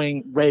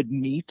throwing red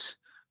meat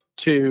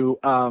to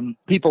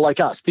people like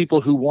us,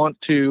 people who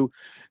want to,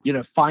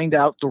 find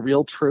out the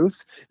real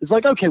truth. It's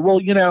like, okay,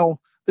 well,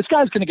 this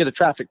guy's going to get a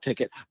traffic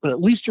ticket, but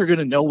at least you're going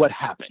to know what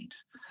happened.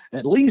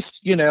 At least,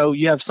 you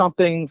have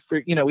something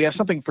for, we have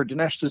something for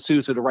Dinesh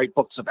D'Souza to write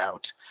books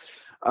about.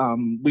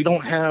 We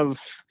don't have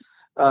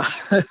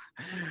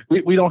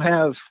we don't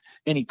have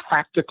any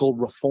practical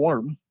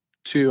reform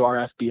to our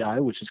FBI,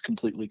 which is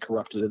completely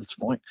corrupted at this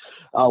point,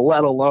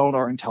 let alone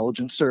our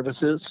intelligence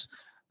services.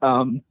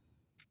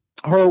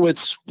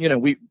 Horowitz,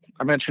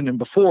 I mentioned him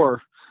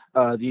before,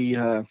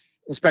 the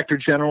Inspector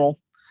General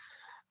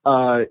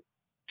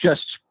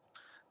just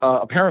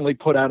apparently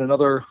put out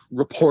another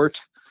report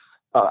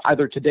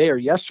either today or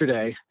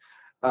yesterday,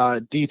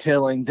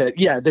 detailing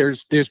that,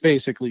 there's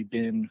basically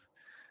been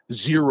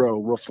zero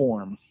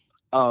reform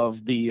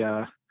of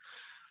the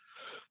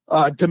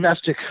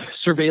domestic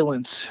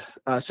surveillance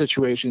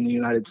situation in the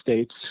United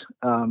States,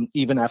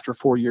 even after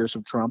 4 years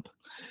of Trump,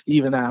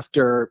 even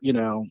after,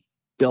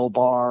 Bill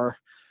Barr.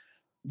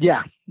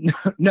 Yeah,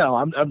 no,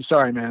 I'm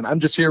sorry, man. I'm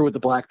just here with the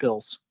black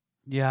pills.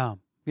 Yeah,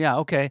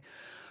 okay.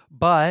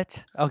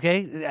 But,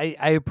 okay,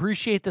 I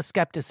appreciate the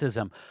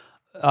skepticism.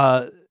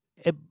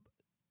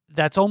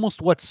 That's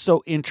almost what's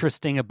so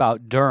interesting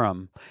about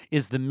Durham,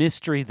 is the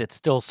mystery that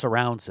still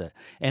surrounds it.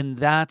 And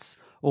that's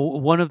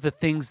one of the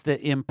things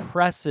that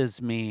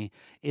impresses me,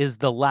 is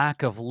the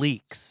lack of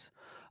leaks.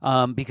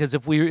 Because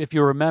if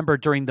you remember,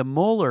 during the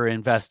Mueller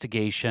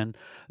investigation,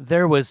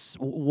 there was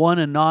one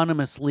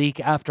anonymous leak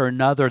after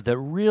another that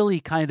really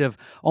kind of,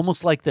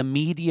 almost like the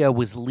media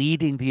was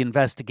leading the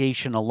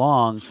investigation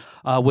along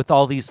with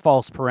all these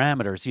false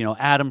parameters.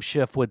 Adam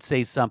Schiff would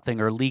say something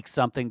or leak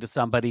something to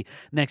somebody.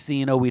 Next thing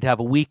you know, we'd have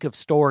a week of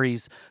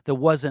stories that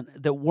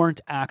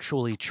weren't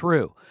actually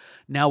true.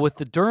 Now, with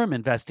the Durham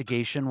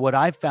investigation, what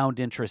I've found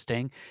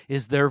interesting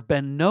is there have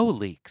been no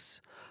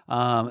leaks.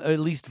 At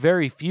least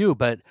very few,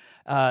 but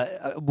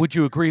would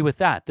you agree with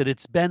that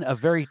it's been a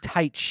very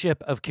tight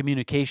ship of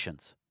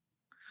communications?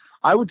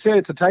 I would say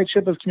it's a tight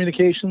ship of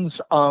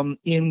communications.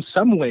 In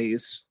some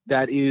ways,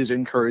 that is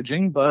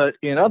encouraging, but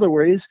in other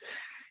ways,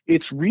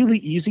 it's really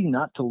easy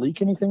not to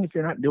leak anything if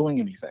you're not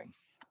doing anything.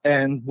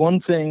 And one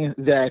thing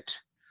that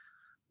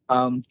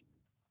that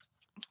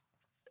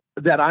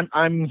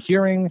I'm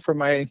hearing from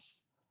my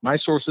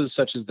sources,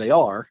 such as they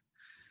are,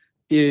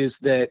 is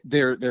that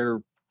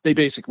they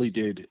basically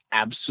did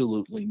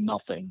absolutely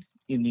nothing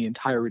in the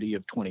entirety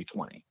of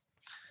 2020.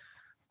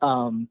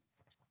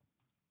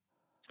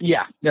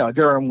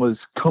 Durham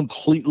was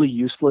completely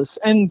useless.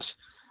 And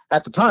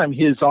at the time,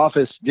 his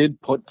office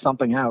did put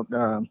something out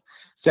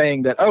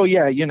saying that,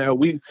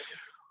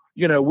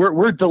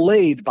 we're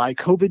delayed by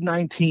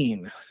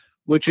COVID-19,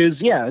 which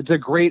is, it's a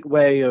great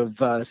way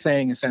of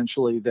saying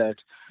essentially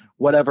that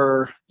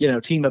whatever,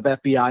 team of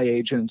FBI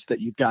agents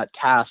that you've got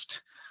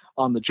tasked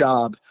on the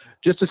job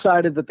just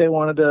decided that they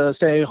wanted to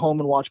stay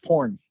home and watch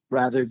porn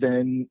rather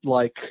than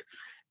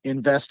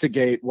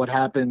investigate what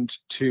happened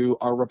to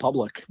our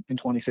republic in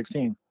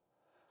 2016.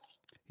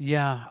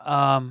 Yeah,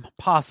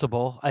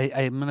 possible.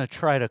 I'm going to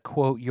try to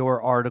quote your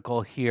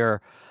article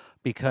here,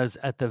 because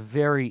at the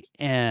very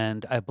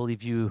end, I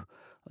believe you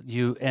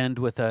end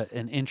with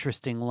an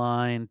interesting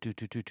line,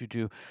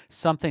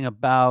 something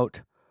about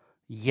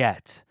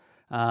yet.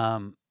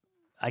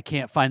 I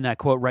can't find that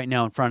quote right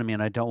now in front of me,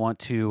 and I don't want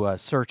to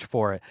search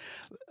for it.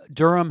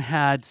 Durham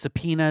had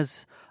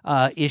subpoenas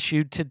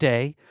issued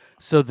today,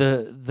 so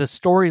the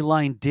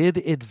storyline did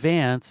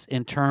advance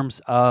in terms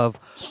of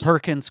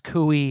Perkins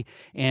Coie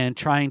and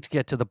trying to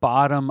get to the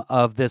bottom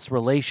of this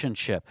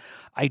relationship.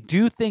 I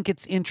do think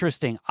it's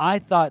interesting. I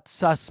thought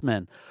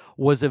Sussman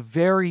was a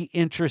very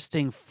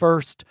interesting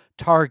first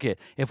target.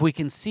 If we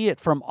can see it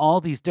from all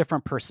these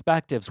different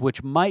perspectives,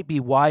 which might be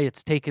why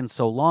it's taken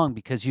so long,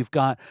 because you've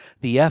got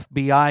the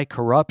FBI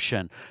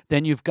corruption,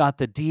 then you've got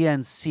the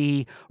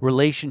DNC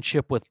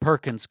relationship with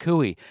Perkins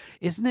Coie.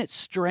 Isn't it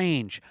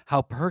strange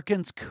how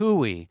Perkins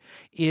Coie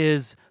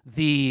is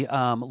the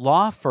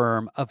law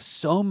firm of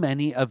so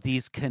many of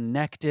these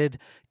connected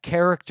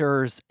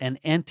characters and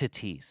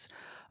entities?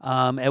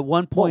 At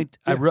one point,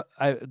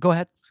 go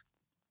ahead.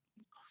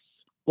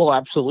 Well,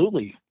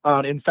 absolutely.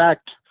 In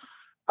fact,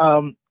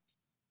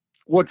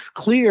 what's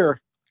clear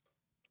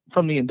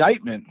from the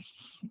indictment,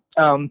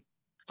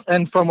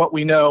 and from what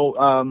we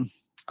know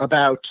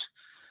about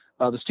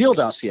the Steele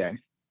dossier,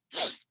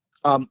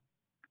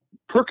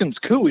 Perkins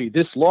Coie,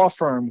 this law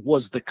firm,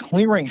 was the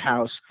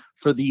clearinghouse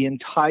for the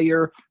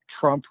entire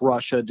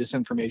Trump-Russia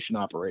disinformation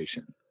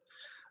operation.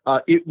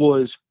 It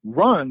was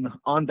run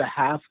on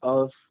behalf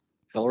of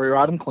Hillary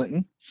Rodham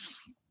Clinton.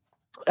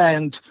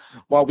 And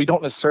while we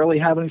don't necessarily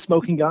have any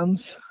smoking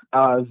guns,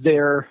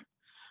 there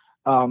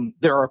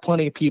are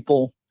plenty of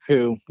people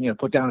who,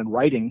 put down in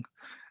writing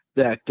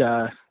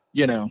that,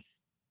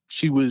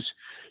 she was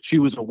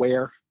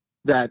aware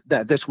that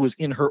this was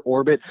in her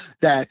orbit,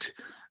 that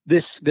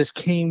this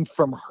came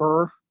from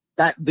her,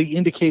 that the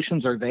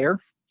indications are there.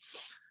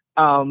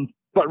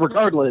 But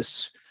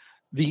regardless,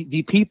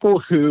 the people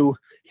who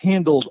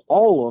handled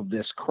all of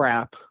this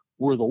crap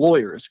were the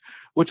lawyers,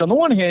 which on the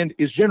one hand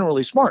is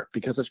generally smart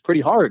because it's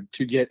pretty hard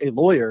to get a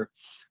lawyer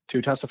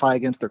to testify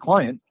against their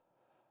client.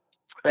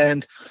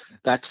 And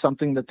that's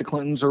something that the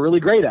Clintons are really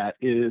great at,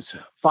 is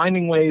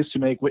finding ways to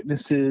make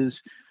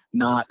witnesses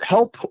not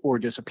help or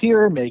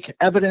disappear, make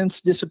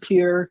evidence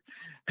disappear.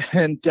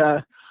 And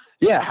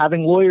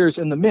having lawyers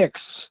in the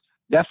mix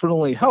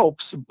definitely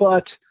helps.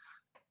 But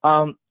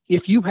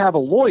if you have a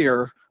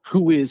lawyer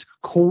who is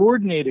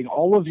coordinating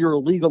all of your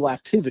illegal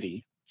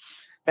activity,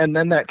 and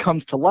then that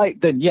comes to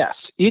light, then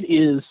yes, it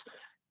is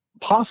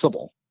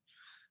possible.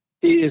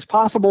 It is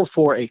possible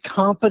for a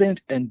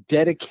competent and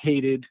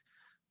dedicated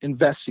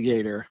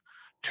investigator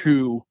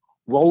to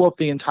roll up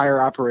the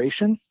entire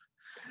operation.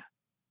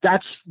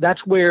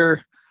 That's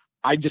where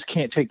I just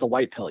can't take the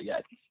white pill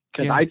yet,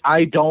 because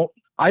I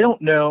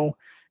don't know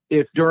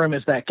if Durham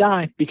is that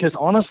guy, because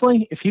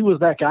honestly, if he was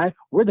that guy,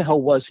 where the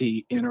hell was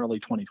he in early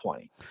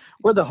 2020?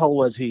 Where the hell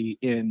was he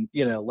in,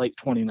 late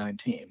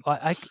 2019?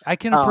 I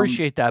can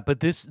appreciate that, but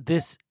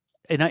this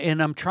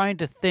and I'm trying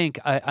to think.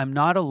 I'm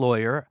not a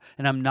lawyer,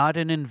 and I'm not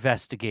an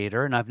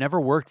investigator, and I've never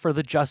worked for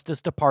the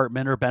Justice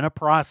Department or been a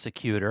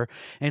prosecutor,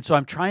 and so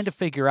I'm trying to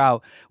figure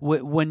out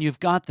when you've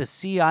got the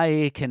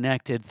CIA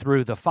connected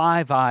through the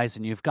Five Eyes,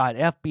 and you've got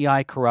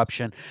FBI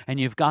corruption, and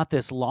you've got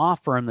this law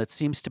firm that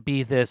seems to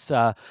be this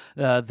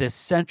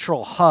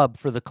central hub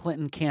for the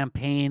Clinton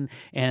campaign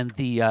and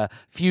the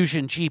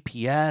Fusion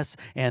GPS,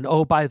 and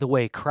oh, by the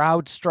way,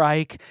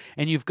 CrowdStrike,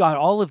 and you've got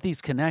all of these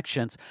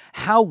connections.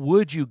 How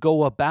would you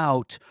go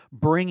about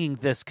bringing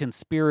this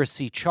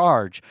conspiracy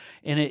charge?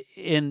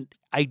 And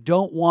I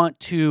don't want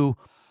to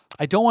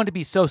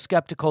be so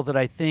skeptical that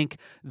I think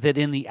that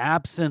in the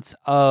absence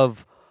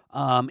of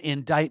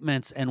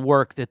indictments and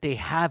work that they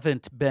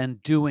haven't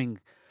been doing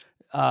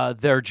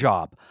their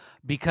job,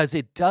 because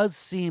it does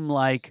seem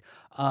like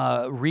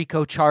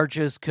RICO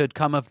charges could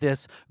come of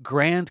this,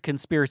 grand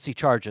conspiracy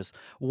charges.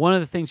 One of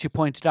the things you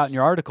pointed out in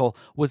your article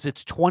was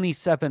it's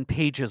 27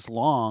 pages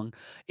long.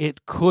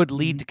 It could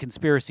lead to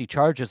conspiracy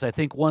charges. I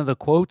think one of the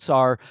quotes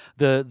are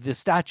the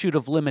statute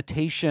of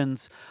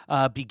limitations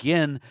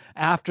begin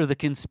after the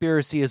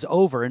conspiracy is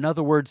over. In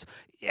other words,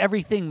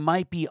 everything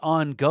might be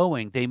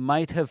ongoing. They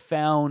might have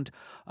found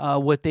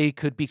what they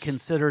could be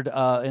considered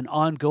an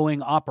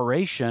ongoing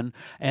operation,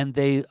 and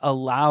they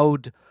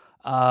allowed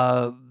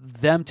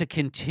them to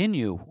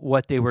continue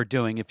what they were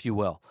doing, if you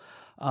will.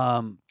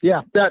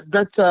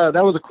 That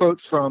was a quote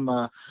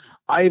from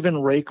Ivan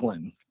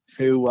Raiklin,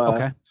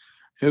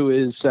 who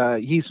is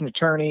he's an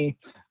attorney.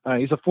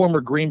 He's a former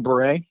Green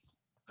Beret.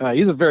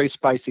 He's a very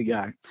spicy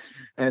guy,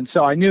 and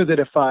so I knew that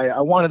if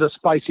I wanted a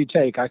spicy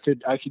take, I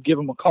could give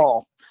him a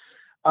call.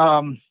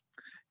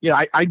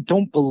 I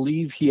don't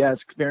believe he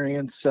has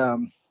experience. I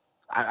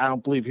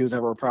don't believe he was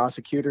ever a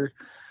prosecutor.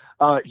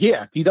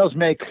 He does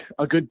make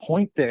a good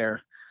point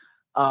there.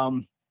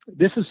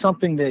 This is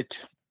something that,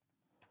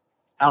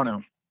 I don't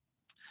know,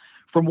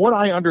 from what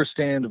I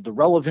understand of the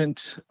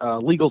relevant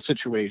legal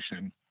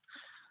situation,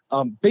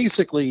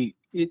 basically,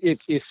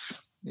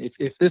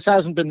 if this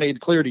hasn't been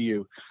made clear to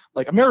you,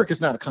 like,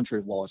 America's not a country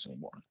of laws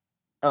anymore.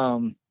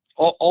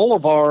 All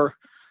of our,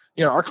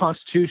 our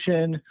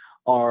Constitution,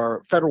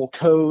 our federal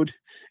code,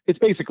 it's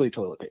basically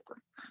toilet paper.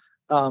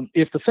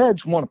 If the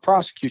feds want to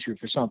prosecute you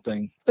for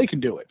something, they can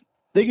do it.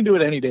 They can do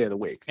it any day of the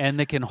week, and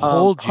they can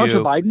hold you.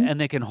 Biden, and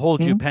they can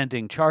hold you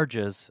pending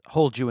charges,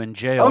 hold you in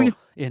jail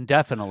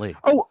indefinitely.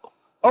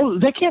 Oh,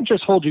 they can't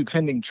just hold you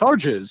pending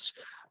charges.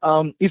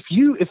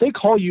 If they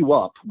call you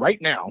up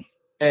right now,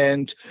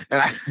 and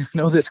I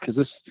know this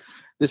because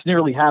this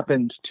nearly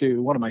happened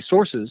to one of my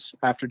sources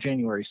after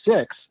January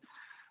 6th.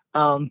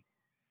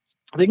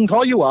 They can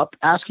call you up,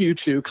 ask you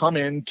to come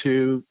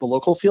into the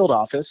local field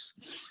office,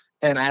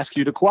 and ask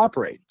you to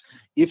cooperate.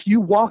 If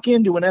you walk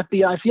into an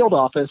FBI field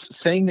office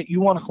saying that you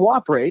want to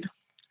cooperate,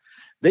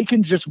 they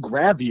can just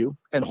grab you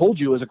and hold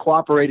you as a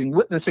cooperating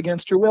witness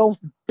against your will,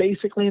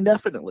 basically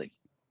indefinitely.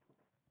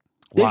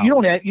 Wow. You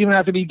don't even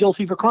have to be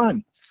guilty of a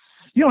crime.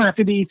 You don't have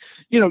to be,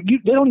 they don't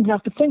even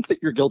have to think that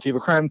you're guilty of a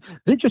crime.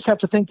 They just have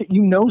to think that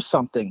you know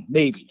something,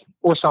 maybe,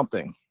 or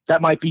something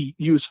that might be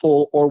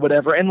useful or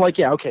whatever. And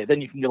then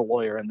you can get a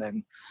lawyer and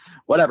then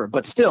whatever.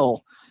 But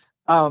still,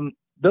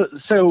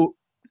 so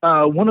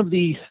one of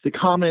the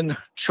common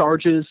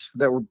charges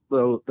that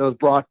was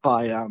brought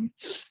by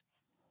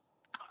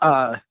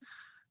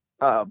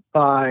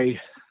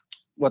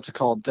what's it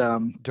called?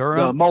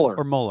 Durham Mueller.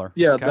 or Mueller?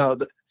 Yeah,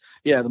 okay.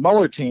 The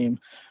Mueller team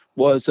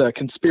was a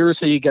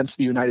conspiracy against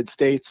the United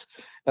States,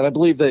 and I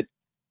believe that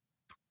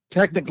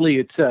technically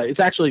it's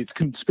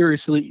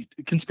conspiracy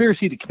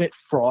to commit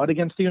fraud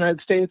against the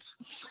United States,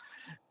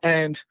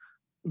 and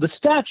the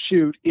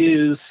statute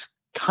is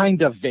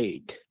kind of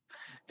vague,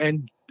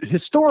 and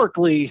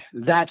historically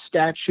that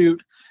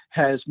statute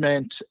has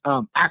meant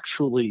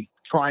actually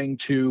trying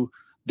to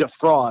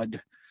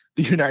defraud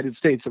the United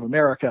States of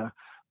America,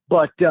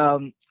 but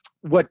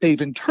what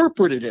they've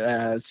interpreted it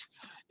as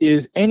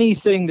is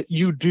anything that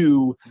you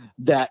do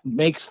that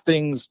makes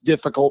things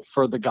difficult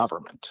for the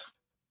government,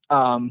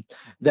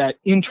 that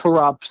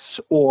interrupts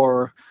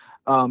or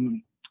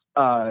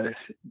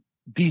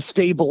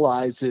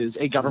destabilizes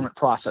a government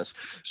process.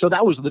 So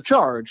that was the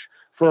charge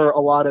for a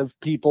lot of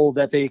people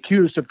that they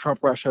accused of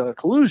Trump-Russia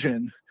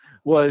collusion,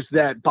 was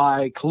that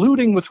by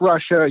colluding with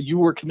Russia, you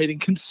were committing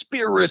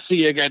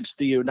conspiracy against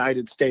the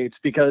United States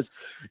because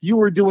you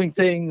were doing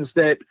things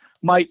that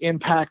might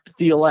impact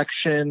the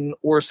election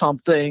or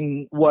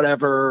something,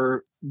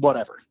 whatever.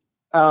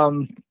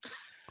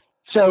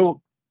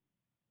 So,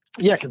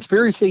 yeah,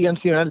 conspiracy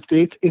against the United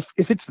States, if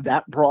it's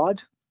that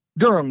broad,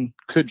 Durham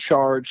could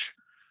charge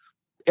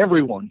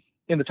everyone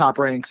in the top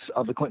ranks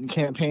of the Clinton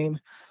campaign.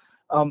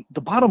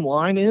 The bottom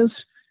line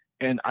is,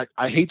 and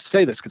I hate to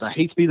say this because I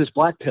hate to be this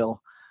black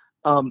pill,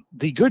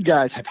 the good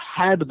guys have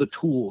had the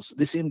tools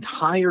this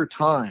entire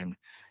time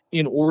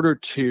in order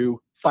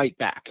to fight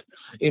back,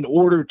 in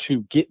order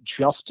to get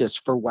justice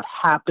for what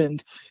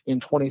happened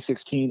in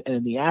 2016 and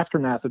in the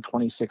aftermath of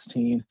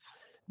 2016.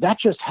 That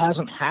just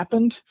hasn't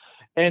happened.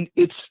 And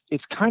it's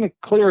kind of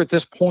clear at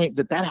this point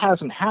that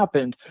hasn't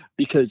happened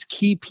because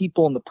key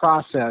people in the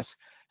process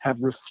have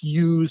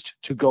refused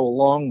to go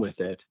along with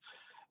it.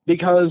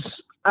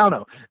 Because, I don't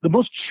know, the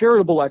most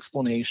charitable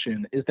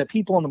explanation is that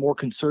people on the more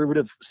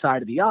conservative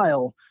side of the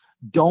aisle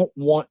don't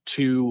want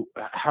to,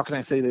 how can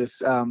I say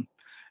this,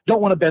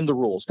 don't want to bend the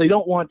rules. They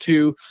don't want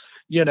to,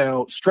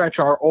 stretch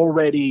our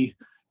already,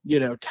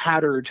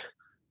 tattered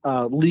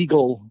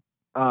legal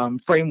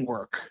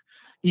framework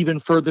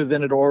even further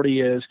than it already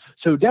is.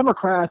 So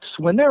Democrats,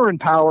 when they're in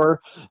power,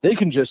 they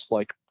can just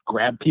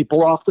grab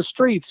people off the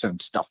streets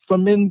and stuff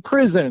them in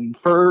prison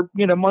for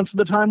months at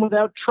a time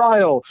without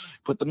trial,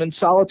 put them in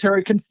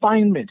solitary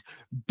confinement,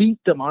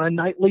 beat them on a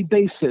nightly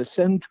basis,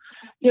 and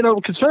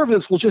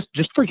conservatives will just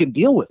freaking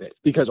deal with it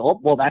because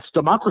that's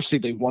democracy.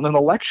 They won an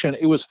election.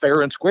 It was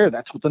fair and square.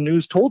 That's what the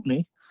news told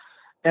me.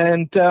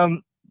 And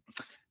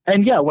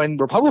yeah, when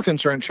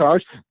Republicans are in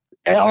charge,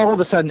 all of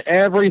a sudden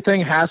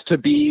everything has to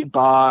be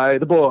by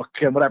the book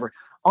and whatever.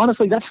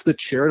 Honestly, that's the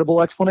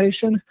charitable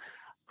explanation.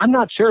 I'm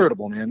not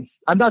charitable, man.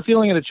 I'm not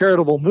feeling in a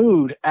charitable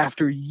mood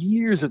after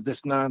years of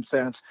this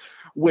nonsense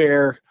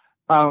where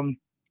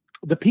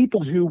the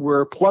people who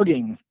were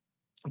plugging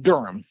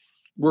Durham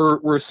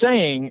were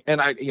saying,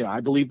 and I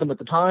believed them at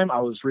the time. I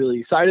was really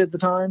excited at the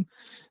time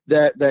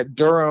that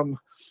Durham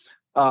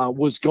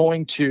was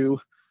going to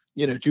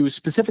do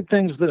specific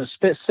things within a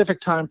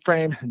specific time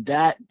frame.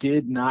 That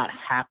did not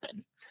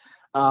happen.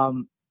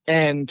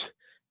 And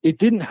it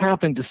didn't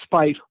happen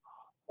despite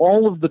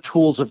all of the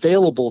tools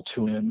available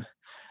to him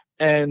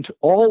and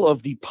all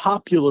of the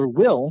popular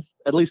will,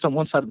 at least on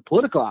one side of the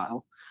political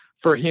aisle,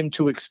 for him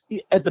to,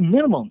 at the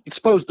minimum,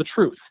 expose the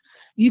truth,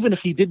 even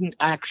if he didn't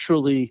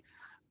actually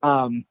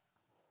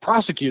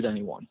prosecute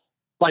anyone.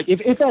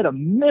 If at a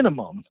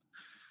minimum,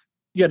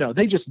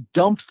 they just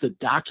dumped the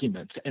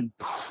documents and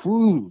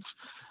proved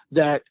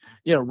that,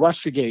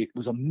 Russiagate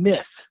was a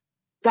myth,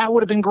 that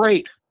would have been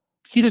great.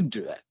 He didn't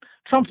do that.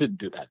 Trump didn't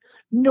do that.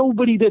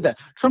 Nobody did that.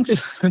 Trump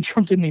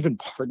didn't even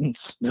pardon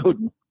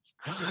Snowden.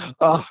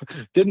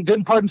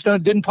 Didn't pardon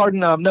Snowden. Didn't pardon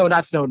no,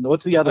 not Snowden.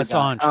 What's the other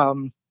Assange?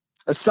 Guy?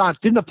 Assange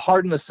didn't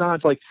pardon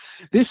Assange.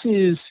 This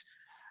is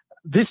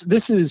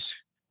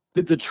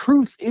the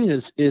truth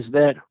is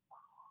that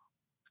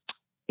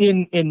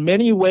in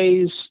many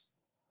ways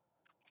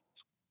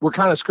we're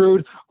kind of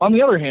screwed. On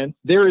the other hand,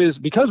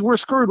 because we're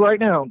screwed right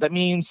now, that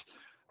means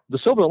the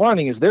silver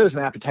lining is there's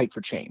an appetite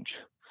for change.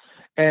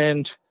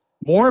 And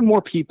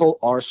more people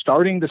are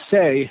starting to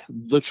say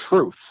the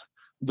truth.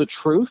 The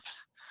truth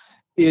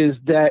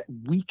is that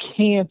we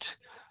can't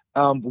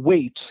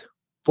wait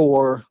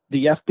for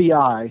the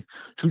FBI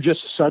to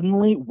just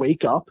suddenly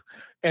wake up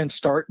and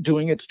start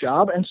doing its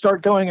job and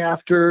start going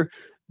after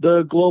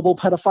the global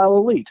pedophile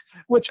elite,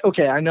 which,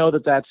 okay, I know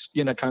that's,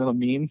 kind of a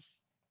meme,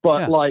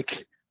 but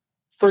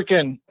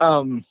freaking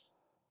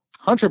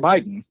Hunter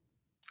Biden,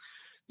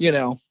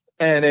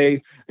 and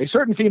a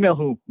certain female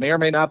who may or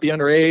may not be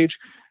underage,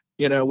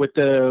 with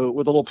the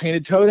little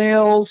painted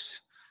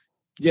toenails,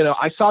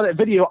 I saw that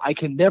video. I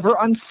can never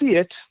unsee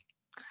it.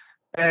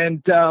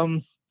 And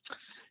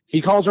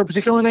he calls her a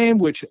particular name,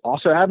 which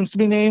also happens to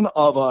be name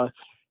of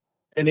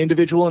an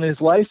individual in his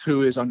life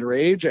who is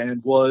underage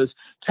and was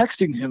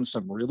texting him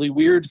some really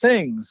weird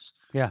things.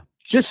 Yeah.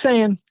 Just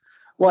saying,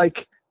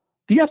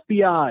 the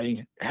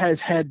FBI has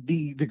had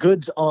the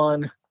goods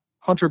on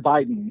Hunter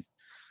Biden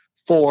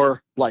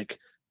for like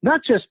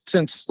not just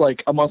since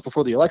like a month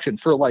before the election,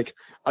 for like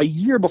a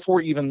year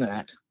before even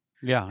that.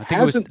 Yeah, I think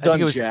it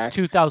was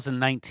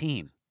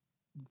 2019.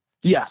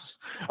 Yes.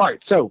 All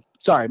right. So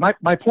sorry.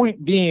 My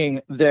point being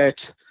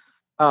that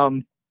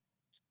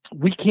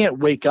we can't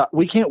wake up.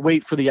 We can't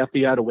wait for the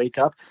FBI to wake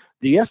up.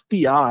 The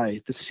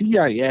FBI, the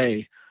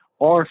CIA,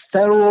 our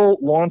federal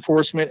law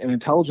enforcement and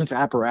intelligence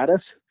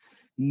apparatus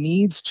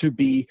needs to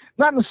be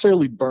not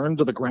necessarily burned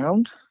to the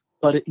ground,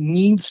 but it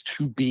needs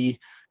to be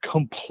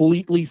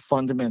completely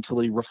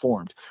fundamentally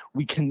reformed.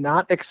 We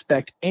cannot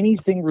expect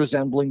anything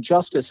resembling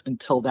justice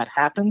until that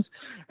happens.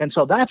 And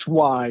so that's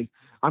why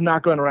I'm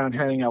not going around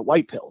handing out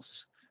white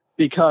pills,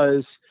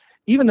 because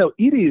even though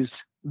it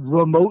is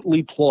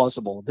remotely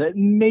plausible that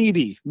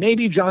maybe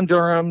John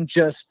Durham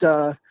just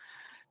has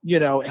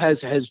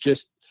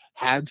just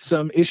had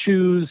some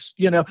issues,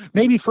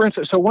 maybe, for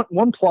instance, so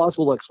one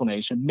plausible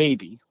explanation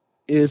maybe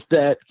is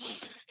that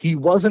he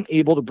wasn't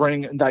able to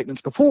bring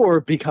indictments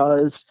before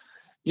because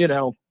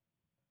the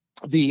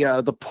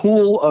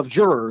pool of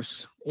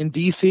jurors in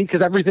DC,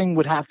 because everything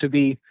would have to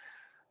be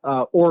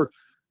or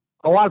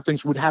a lot of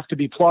things would have to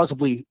be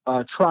plausibly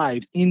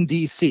tried in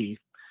DC,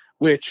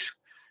 which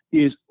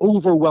is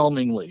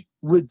overwhelmingly,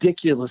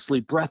 ridiculously,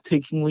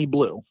 breathtakingly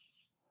blue.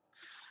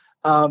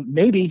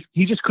 Maybe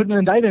he just couldn't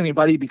indict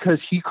anybody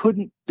because he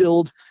couldn't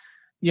build,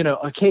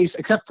 a case,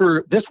 except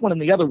for this one and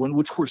the other one,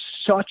 which were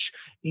such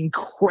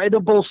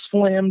incredible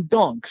slam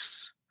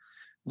dunks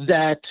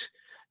that,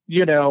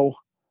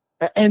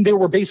 and they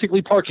were basically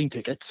parking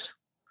tickets.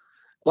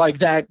 Like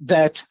that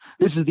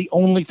this is the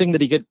only thing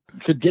that he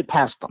could get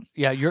past them.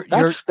 Yeah,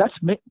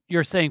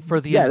 you're saying for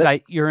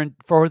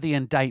the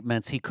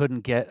indictments he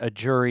couldn't get a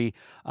jury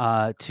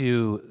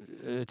to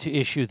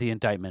issue the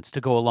indictments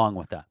to go along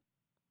with that.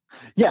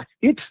 Yeah,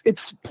 it's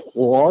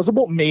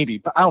plausible maybe,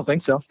 but I don't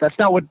think so. That's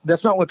not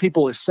what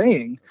people are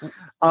saying.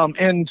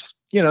 And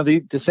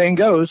the saying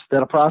goes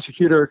that a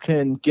prosecutor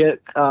can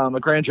get a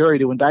grand jury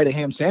to indict a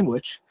ham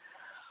sandwich.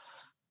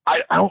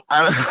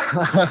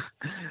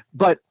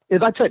 But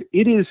as I said,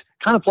 it is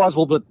kind of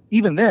plausible, but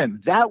even then,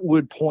 that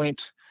would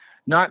point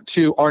not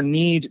to our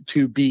need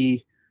to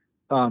be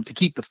to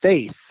keep the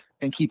faith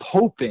and keep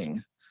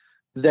hoping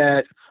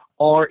that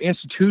our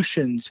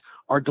institutions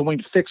are going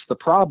to fix the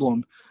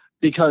problem.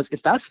 Because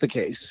if that's the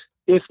case,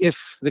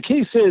 if the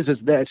case is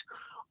that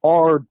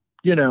our,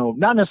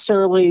 not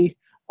necessarily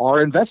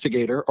our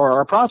investigator or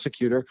our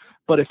prosecutor,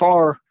 but if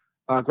our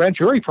grand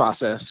jury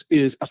process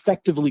is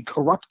effectively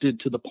corrupted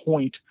to the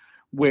point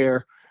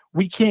where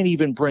we can't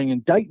even bring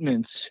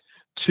indictments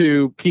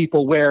to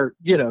people where,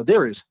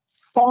 there is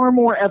far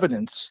more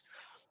evidence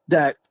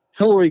that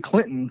Hillary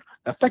Clinton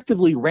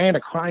effectively ran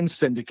a crime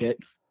syndicate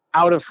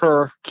out of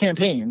her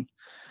campaign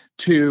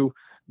to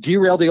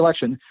derail the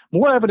election,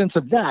 more evidence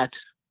of that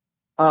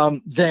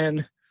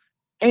than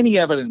any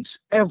evidence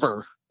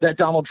ever that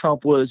Donald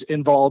Trump was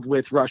involved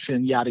with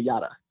Russian yada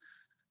yada.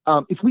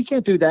 If we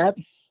can't do that,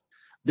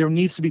 there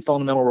needs to be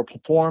fundamental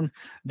reform.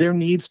 There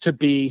needs to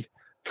be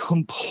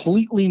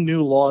completely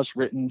new laws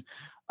written.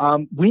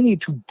 We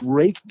need to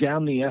break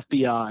down the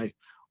FBI,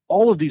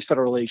 all of these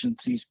federal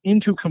agencies,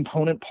 into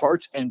component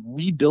parts and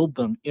rebuild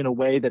them in a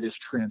way that is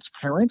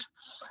transparent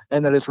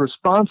and that is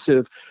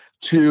responsive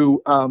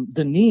to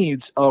the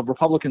needs of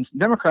Republicans and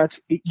Democrats.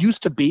 It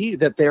used to be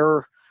that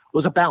there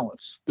was a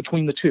balance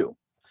between the two,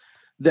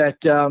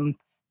 that the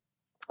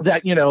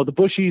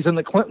Bushies and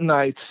the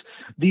Clintonites,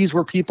 these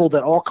were people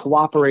that all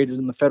cooperated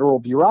in the federal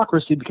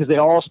bureaucracy because they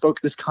all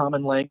spoke this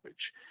common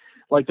language.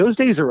 Like, those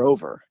days are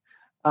over.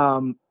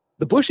 The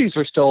Bushies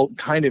are still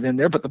kind of in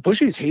there, but the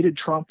Bushies hated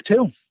Trump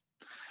too.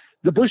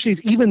 The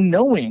Bushies, even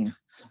knowing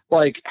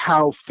like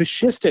how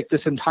fascistic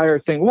this entire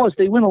thing was,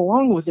 they went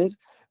along with it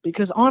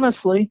because,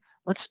 honestly,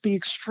 let's be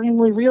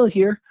extremely real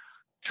here,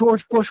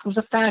 George Bush was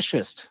a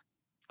fascist.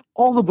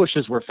 All the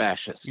Bushes were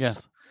fascists.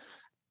 Yes.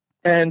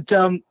 And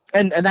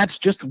that's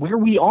just where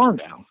we are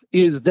now,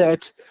 is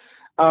that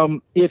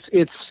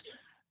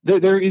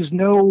there is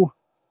no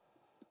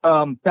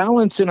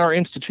balance in our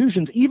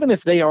institutions, even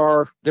if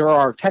there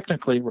are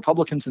technically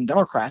Republicans and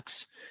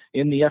Democrats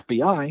in the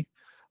FBI.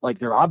 Like,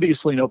 there are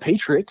obviously no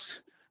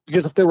patriots,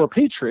 because if there were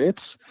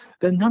patriots,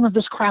 then none of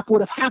this crap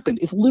would have happened.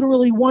 If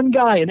literally one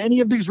guy in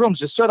any of these rooms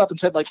just stood up and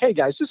said, like, hey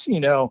guys, just so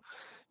you know,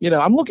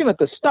 I'm looking at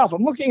this stuff.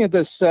 I'm looking at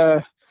this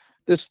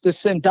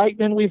this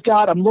indictment we've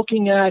got. I'm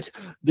looking at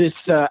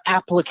this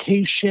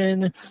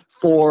application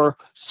for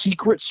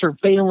secret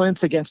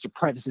surveillance against a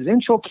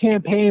presidential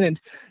campaign,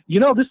 and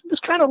this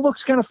kind of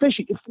looks kind of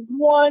fishy. If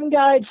one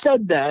guy had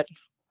said that,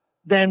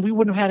 then we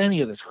wouldn't have had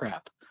any of this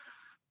crap.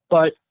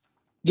 But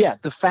yeah,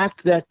 the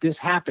fact that this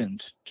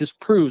happened just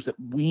proves that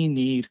we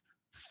need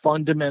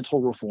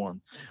fundamental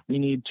reform. We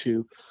need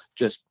to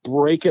just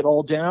break it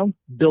all down,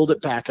 build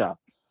it back up.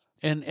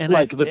 And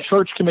like the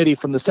church committee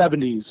from the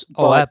 70s.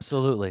 Oh,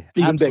 absolutely,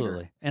 even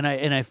absolutely.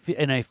 Bigger.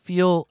 And I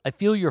feel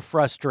your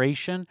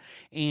frustration,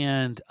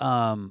 and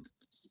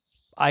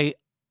I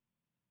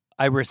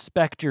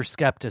respect your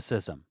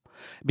skepticism.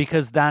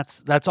 because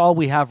that's all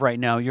we have right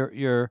now.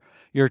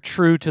 You're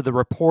true to the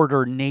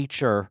reporter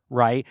nature,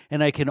 right?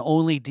 And I can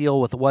only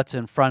deal with what's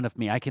in front of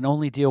me. I can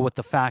only deal with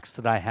the facts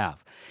that I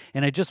have.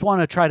 And I just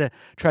want to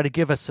try to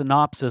give a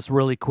synopsis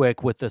really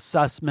quick with the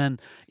Sussman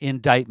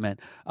indictment.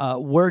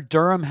 Where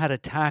Durham had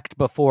attacked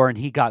before and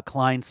he got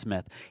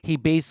Kleinsmith, he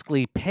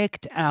basically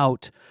picked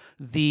out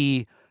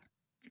the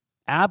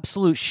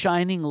absolute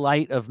shining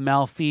light of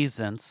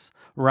malfeasance,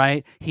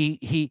 right?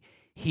 He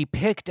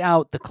picked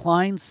out the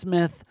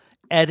Kleinsmith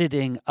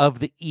editing of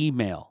the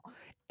email,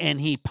 and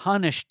he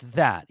punished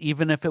that,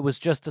 even if it was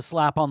just a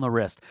slap on the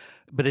wrist.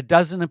 But it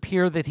doesn't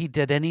appear that he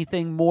did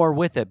anything more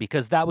with it,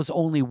 because that was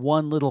only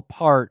one little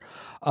part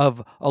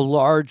of a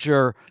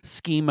larger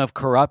scheme of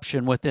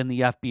corruption within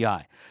the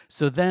FBI.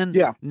 So then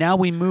now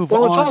we move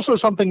on. Well, it's also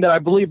something that I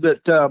believe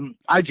that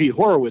I.G.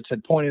 Horowitz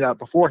had pointed out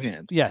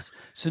beforehand. Yes.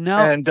 So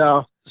now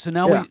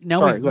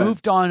we've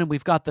moved on, and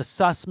we've got the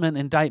Sussman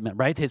indictment,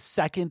 right? His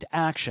second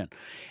action.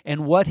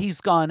 And what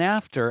he's gone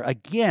after,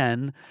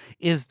 again,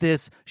 is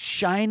this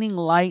shining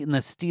light in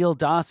the Steele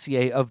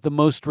dossier of the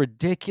most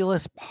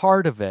ridiculous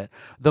part of it.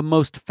 The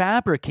most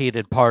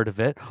fabricated part of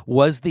it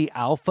was the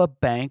Alpha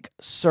Bank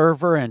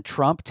server and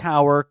Trump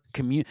Tower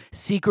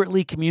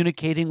secretly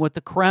communicating with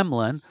the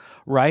Kremlin,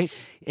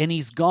 right? And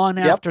he's gone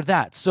after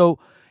that. So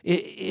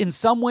in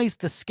some ways,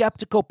 the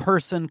skeptical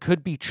person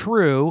could be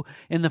true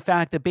in the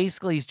fact that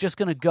basically he's just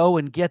going to go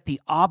and get the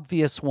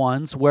obvious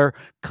ones where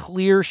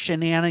clear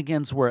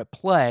shenanigans were at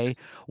play,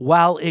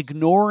 while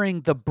ignoring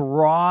the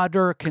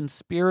broader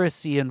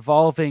conspiracy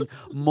involving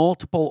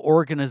multiple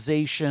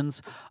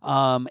organizations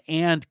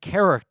and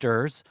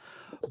characters.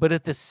 But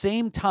at the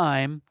same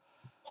time,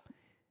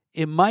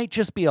 it might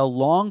just be a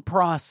long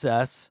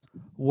process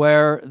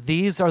where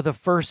these are the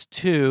first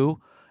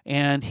two,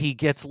 and he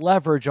gets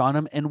leverage on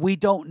him, and we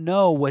don't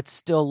know what's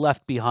still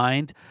left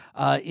behind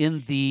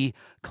in the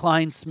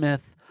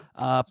Kleinsmith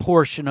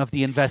portion of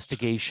the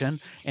investigation,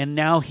 and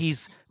now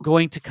he's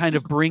going to kind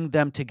of bring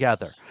them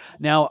together.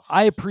 Now,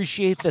 I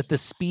appreciate that the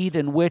speed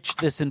in which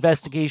this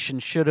investigation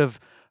should have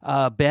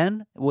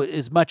been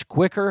is much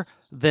quicker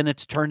than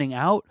it's turning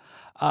out,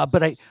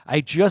 but I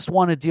just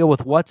want to deal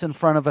with what's in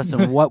front of us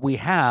and what we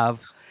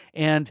have,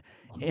 and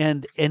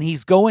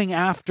he's going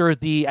after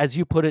the, as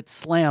you put it,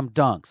 slam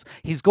dunks.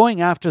 He's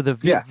going after the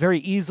very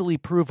easily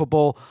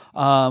provable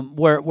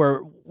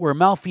where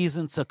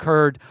malfeasance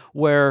occurred,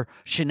 where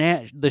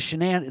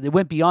they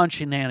went beyond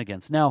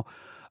shenanigans. Now,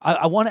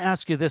 I want to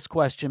ask you this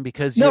question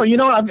because I'm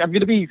going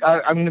to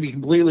be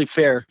completely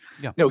fair.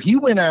 Yeah. No, he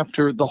went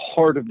after the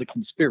heart of the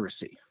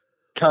conspiracy,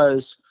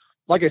 because,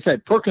 like I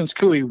said, Perkins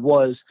Coie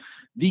was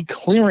the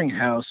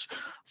clearinghouse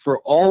for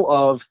all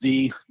of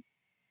the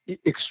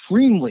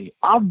extremely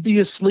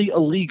obviously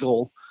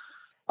illegal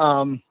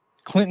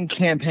Clinton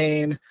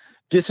campaign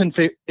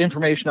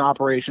disinformation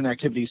operation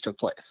activities took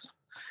place.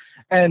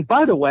 And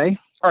by the way,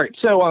 all right,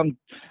 so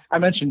I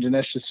mentioned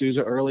Dinesh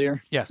D'Souza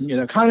earlier. Yes.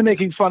 Kind of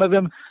making fun of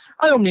him.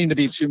 I don't mean to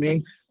be too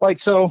mean.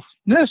 So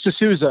Dinesh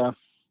D'Souza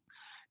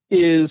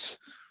is,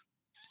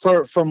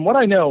 from what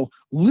I know,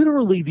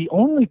 literally the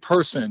only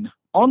person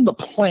on the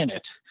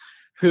planet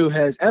who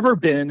has ever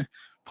been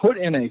put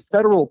in a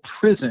federal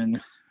prison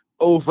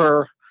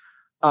over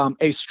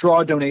a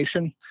straw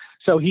donation.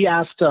 So he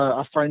asked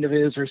a friend of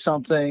his or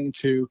something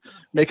to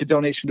make a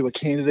donation to a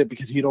candidate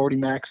because he'd already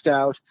maxed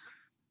out.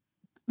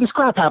 This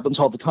crap happens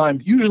all the time.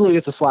 Usually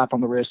it's a slap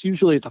on the wrist.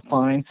 Usually it's a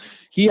fine.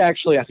 He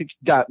actually, I think,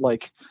 got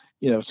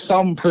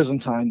some prison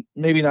time,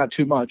 maybe not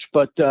too much,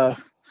 but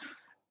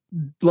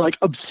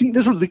obscene.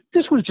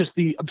 This was just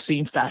the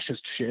obscene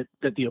fascist shit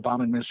that the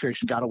Obama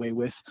administration got away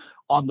with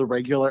on the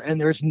regular,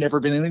 and there's never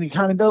been any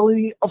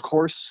accountability, of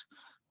course.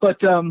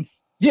 But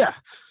yeah.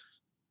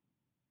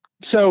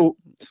 So,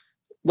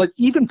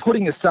 even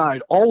putting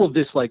aside all of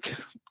this,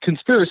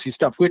 conspiracy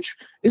stuff, which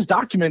is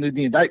documented in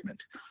the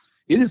indictment,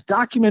 it is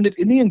documented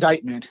in the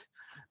indictment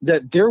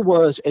that there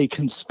was a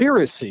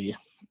conspiracy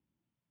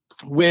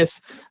with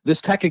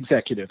this tech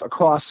executive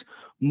across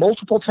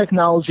multiple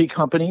technology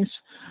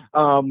companies.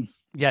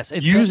 Yes,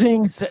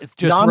 using it's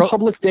just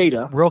non-public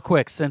data. Real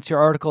quick, since your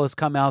article has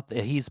come out,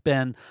 it's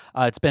been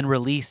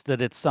released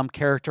that it's some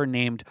character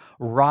named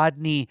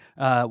Rodney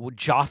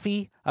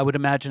Joffe. I would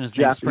imagine his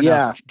name's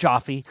pronounced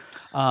Joffe,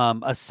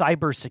 a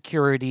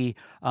cybersecurity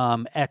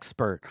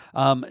expert.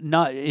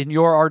 Not in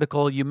your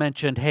article, you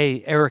mentioned,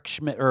 hey, Eric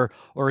Schmidt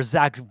or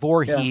Zach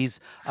Voorhees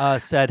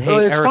said,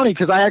 hey, it's funny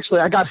because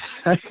I got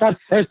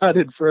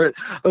headhunted for it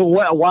a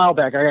while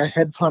back. I got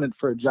headhunted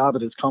for a job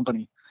at his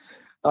company.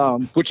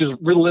 Which is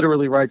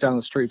literally right down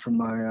the street from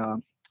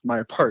my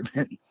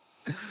apartment.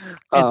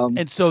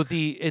 So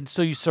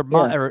you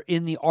surmise, or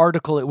in the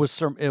article, it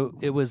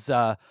was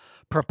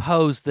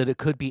proposed that it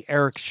could be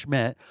Eric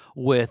Schmidt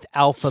with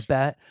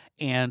Alphabet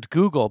and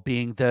Google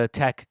being the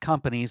tech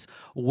companies,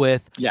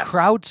 with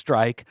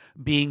CrowdStrike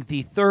being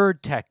the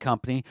third tech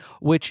company,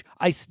 which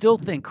I still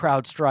think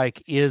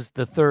CrowdStrike is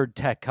the third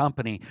tech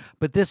company.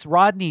 But this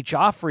Rodney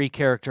Joffrey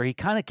character, he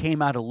kind of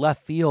came out of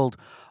left field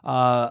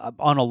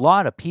on a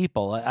lot of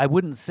people. I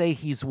wouldn't say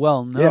he's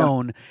well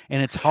known,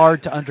 and it's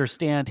hard to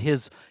understand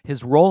his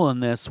role in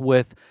this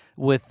with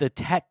the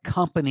tech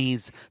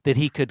companies that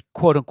he could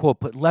quote unquote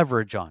put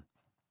leverage on.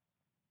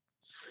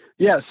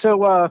 Yeah.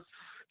 So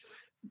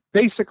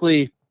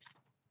basically,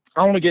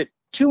 I don't want to get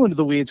too into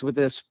the weeds with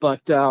this,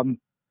 but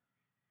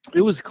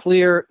it was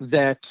clear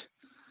that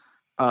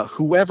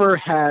whoever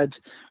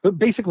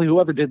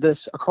did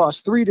this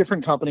across 3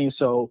 different companies.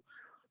 So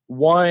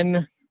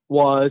one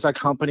was a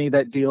company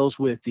that deals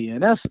with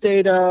DNS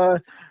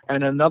data,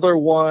 and another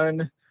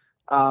one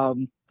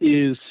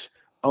is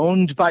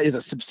a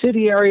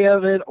subsidiary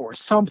of it or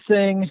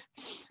something,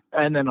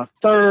 and then a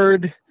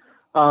third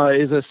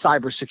is a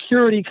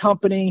cybersecurity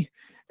company.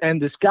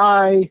 And this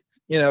guy,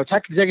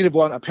 tech executive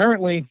one,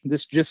 apparently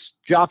this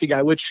just Jaffe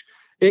guy, which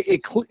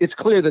it's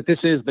clear that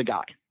this is the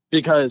guy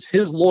because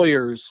his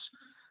lawyers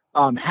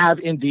have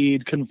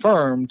indeed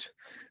confirmed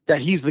that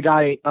he's the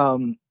guy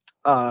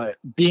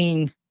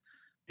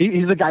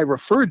he's the guy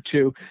referred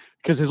to,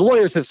 because his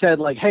lawyers have said,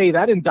 like, hey,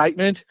 that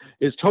indictment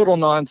is total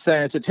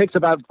nonsense. It takes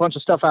about a bunch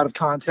of stuff out of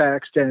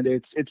context, and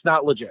it's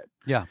not legit.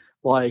 Yeah.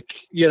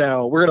 Like, we're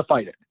going to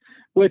fight it.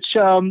 Which,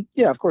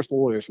 of course the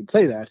lawyers would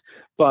say that.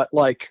 But,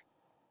 like,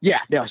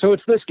 yeah. So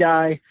it's this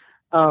guy.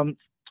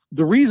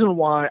 The reason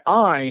why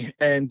I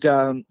and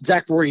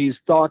Zach Voorhees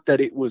thought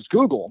that it was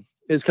Google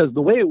is because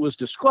the way it was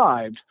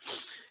described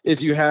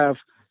is you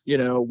have,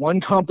 one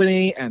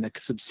company and a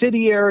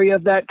subsidiary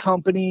of that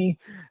company,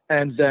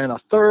 and then a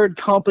third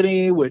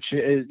company, which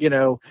is,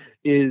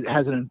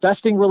 has an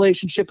investing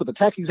relationship with the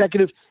tech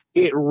executive.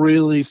 It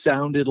really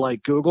sounded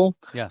like Google,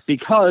 yes,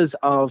 because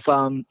of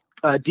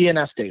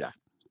DNS data.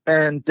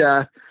 And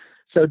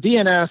so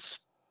DNS,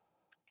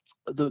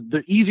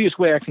 the easiest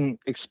way I can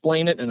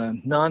explain it in a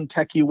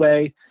non-techie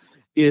way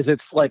is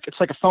it's like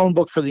a phone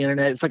book for the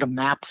internet. It's like a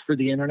map for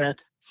the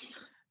internet.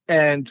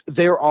 And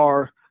there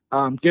are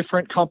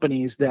different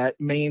companies that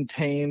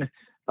maintain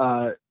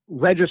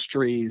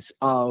registries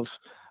of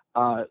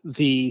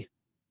the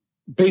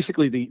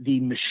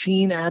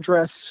machine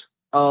address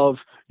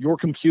of your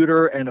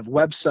computer and of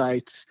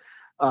websites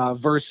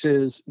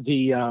versus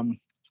the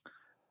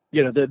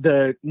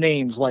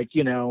names like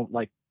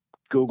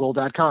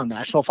google.com,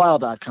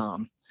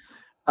 nationalfile.com.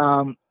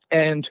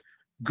 And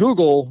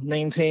Google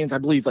maintains, I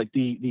believe, like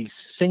the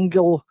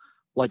single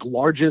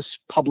largest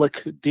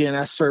public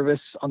DNS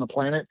service on the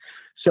planet.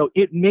 So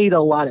it made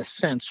a lot of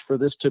sense for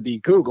this to be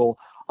Google.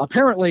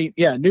 Apparently,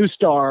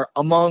 Neustar,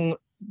 among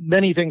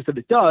many things that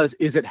it does,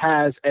 is it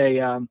has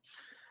a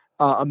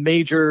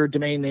major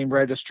domain name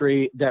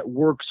registry that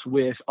works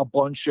with a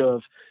bunch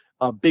of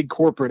big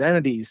corporate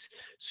entities.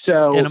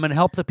 So, and I'm going to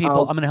help the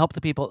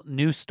people.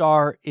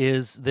 Neustar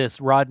is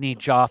this Rodney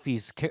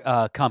Jaffe's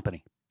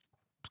company.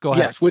 Go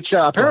ahead. Yes, which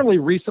apparently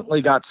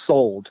recently got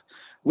sold.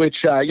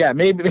 Which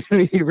maybe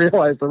he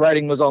realized the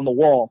writing was on the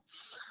wall.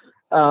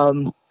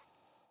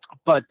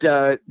 But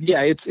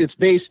it's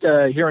based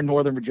here in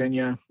Northern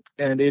Virginia,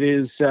 and it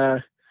is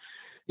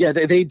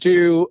they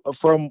do,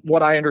 from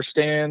what I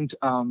understand,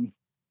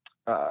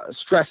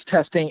 stress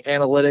testing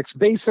analytics,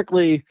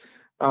 basically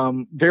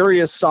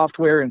various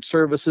software and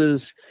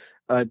services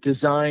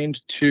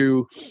designed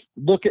to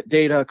look at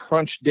data,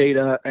 crunch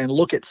data, and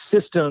look at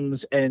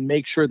systems and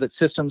make sure that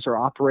systems are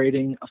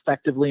operating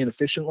effectively and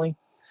efficiently.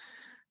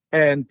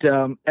 And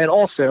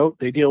also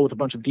they deal with a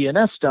bunch of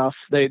DNS stuff.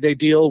 They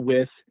deal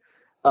with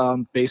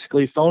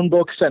basically phone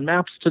books and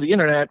maps to the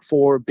internet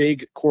for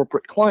big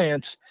corporate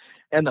clients.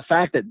 And the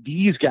fact that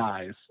these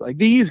guys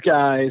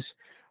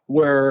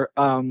were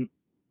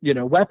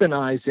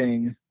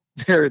weaponizing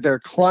their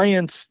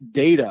clients'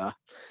 data,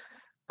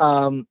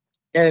 so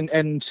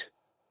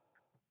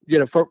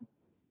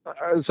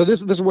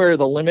this is where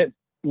the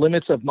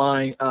limits of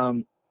my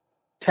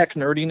tech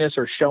nerdiness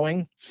are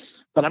showing.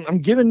 But I'm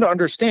given to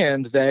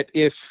understand that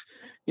if,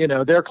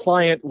 their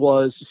client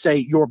was, say,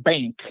 your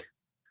bank,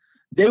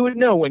 they would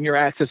know when you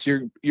access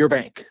your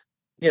bank.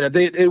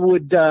 They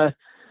would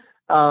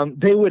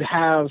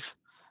have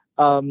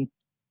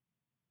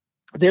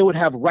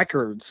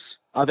records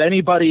of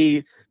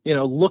anybody,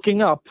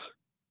 looking up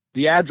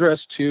the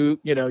address to,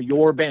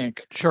 your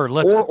bank. Sure.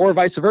 Or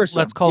vice versa.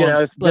 Let's call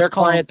them, if their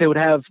client, they would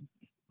have.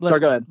 Sorry,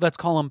 go ahead. Let's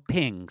call them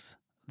pings.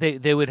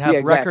 They would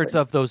have records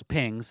of those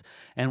pings,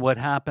 and what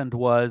happened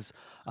was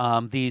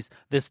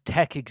this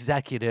tech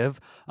executive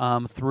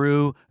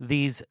through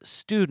these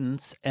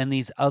students and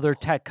these other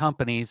tech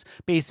companies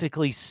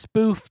basically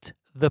spoofed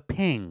the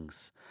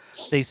pings.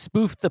 They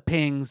spoofed the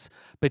pings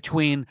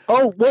between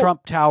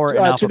Trump Tower and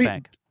Alpha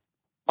Bank.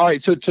 All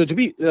right, so to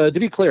be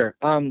clear,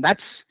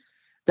 that's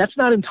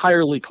not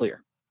entirely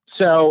clear.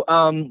 So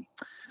I'm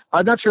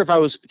not sure if I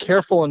was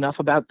careful enough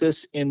about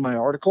this in my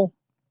article,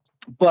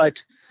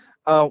 but.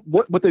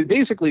 What they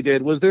basically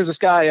did was there's this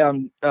guy,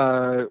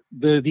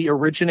 the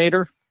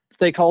originator,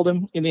 they called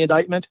him in the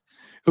indictment,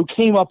 who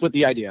came up with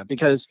the idea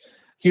because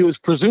he was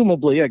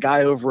presumably a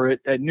guy over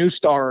at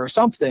Neustar or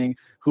something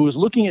who was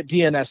looking at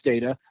DNS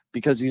data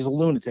because he's a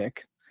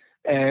lunatic,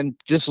 and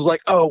just was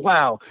like, oh,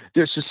 wow,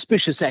 there's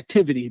suspicious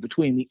activity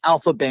between the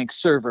Alpha Bank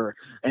server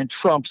and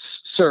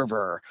Trump's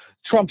server.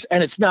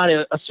 And it's not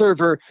a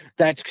server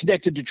that's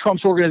connected to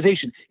Trump's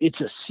organization.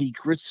 It's a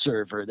secret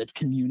server that's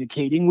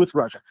communicating with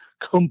Russia.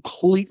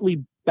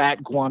 Completely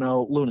bat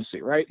guano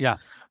lunacy, right? Yeah.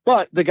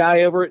 But the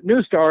guy over at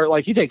Newstar,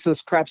 like, he takes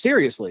this crap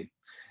seriously.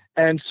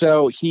 And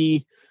so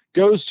he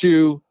goes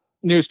to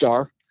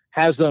Newstar,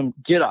 has them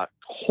get a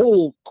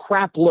whole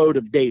crap load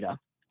of data.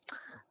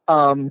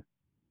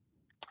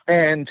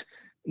 And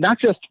not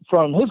just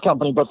from his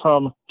company, but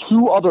from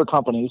two other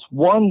companies,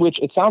 one which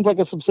it sounds like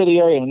a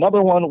subsidiary, and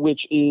another one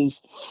which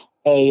is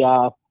a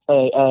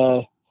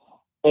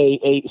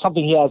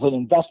something he has an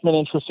investment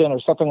interest in, or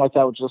something like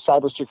that, which is a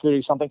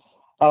cybersecurity something,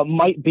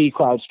 might be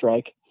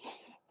CrowdStrike.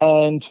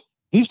 And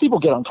these people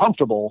get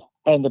uncomfortable,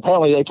 and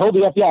apparently they told the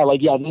FBI,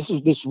 like, yeah,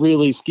 this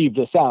really skeeved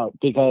us out,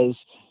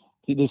 because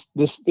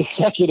this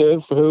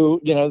executive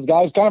who, this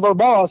guy's kind of our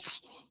boss,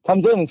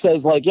 comes in and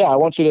says, like, yeah, I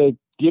want you to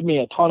give me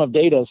a ton of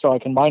data so I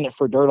can mine it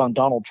for dirt on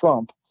Donald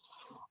Trump.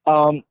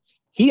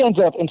 He ends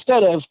up,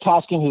 instead of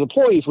tasking his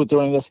employees with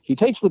doing this, he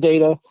takes the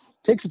data,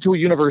 takes it to a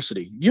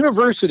university.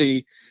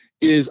 University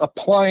is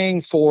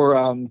applying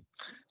for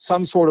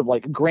some sort of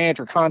like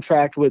grant or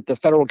contract with the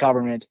federal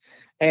government,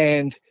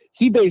 and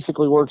he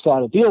basically works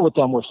out a deal with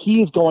them where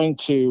he's going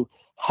to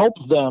help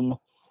them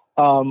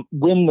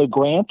win the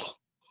grant.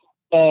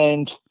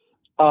 And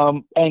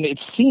it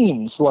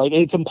seems like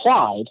it's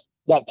implied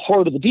that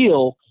part of the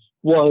deal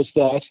was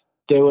that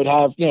they would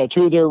have,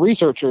 two of their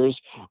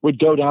researchers would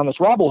go down this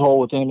rabbit hole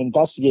with him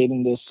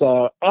investigating this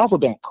Alpha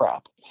Bank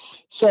crap.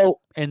 So,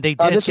 and they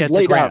did get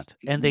the grant.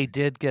 And they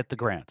did get the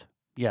grant.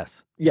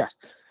 Yes. Yes.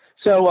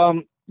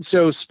 So,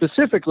 so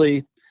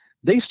specifically,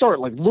 they start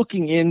like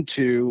looking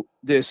into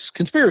this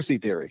conspiracy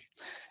theory,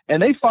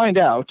 and they find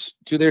out,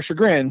 to their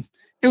chagrin,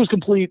 it was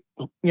complete.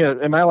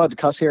 Am I allowed to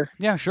cuss here?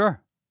 Yeah, sure.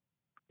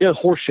 Yeah,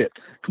 horseshit,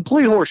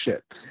 complete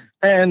horseshit.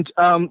 And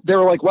they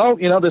were like, well,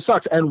 this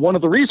sucks. And one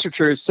of the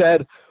researchers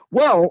said,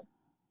 well,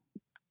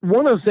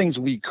 one of the things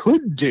we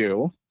could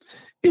do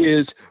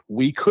is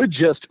we could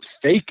just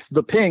fake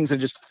the pings and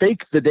just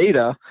fake the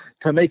data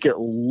to make it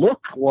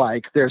look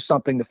like there's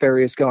something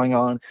nefarious going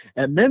on.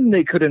 And then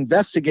they could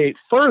investigate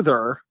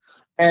further.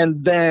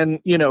 And then,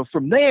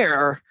 from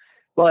there,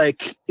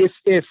 like,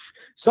 if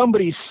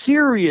somebody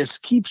serious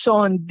keeps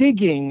on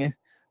digging,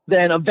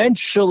 then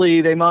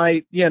eventually they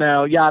might,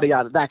 yada,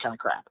 yada, that kind of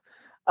crap.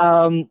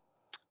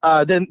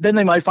 Then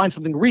they might find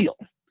something real.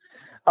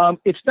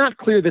 It's not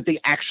clear that they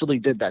actually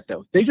did that,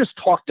 though. They just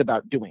talked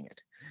about doing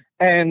it.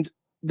 And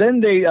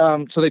then they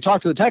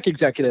talked to the tech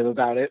executive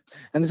about it.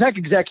 And the tech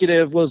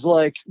executive was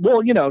like,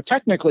 well,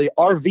 technically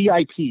our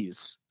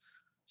VIPs.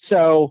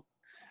 So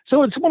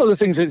it's one of those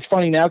things that's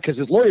funny now, because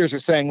his lawyers are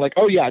saying, like,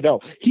 oh, yeah,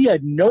 no, he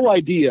had no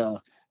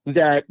idea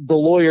that the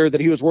lawyer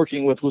that he was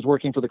working with was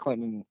working for the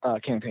Clinton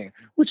campaign,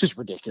 which is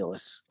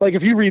ridiculous. Like,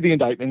 if you read the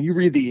indictment, you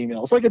read the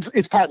emails, like,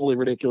 it's patently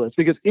ridiculous,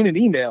 because in an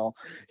email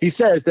he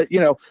says that,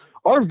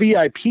 our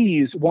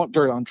VIPs want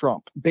dirt on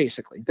Trump,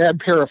 basically. They're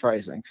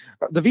paraphrasing.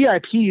 The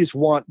VIPs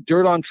want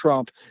dirt on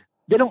Trump.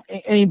 They don't,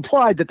 and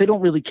implied that they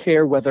don't really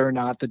care whether or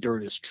not the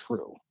dirt is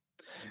true,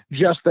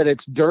 just that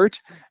it's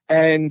dirt.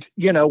 And,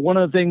 one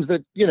of the things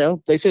that,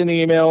 they say in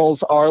the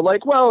emails are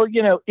like, well,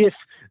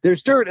 if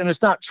there's dirt and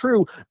it's not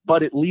true,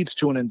 but it leads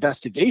to an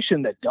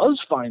investigation that does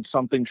find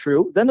something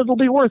true, then it'll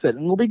be worth it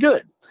and it'll be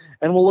good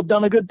and we'll have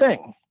done a good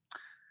thing.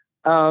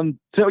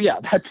 So yeah,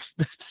 that's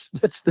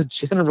the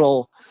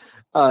general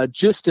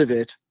gist of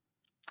it.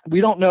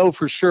 We don't know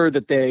for sure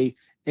that they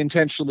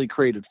intentionally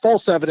created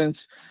false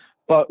evidence,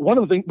 but one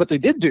of the things, what they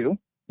did do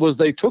was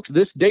they took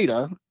this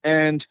data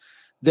and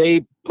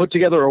they put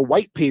together a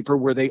white paper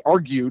where they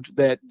argued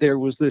that there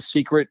was this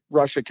secret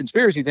Russia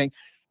conspiracy thing,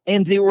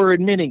 and they were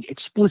admitting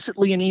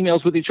explicitly in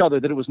emails with each other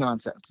that it was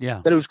nonsense,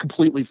 that it was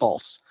completely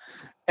false.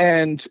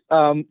 And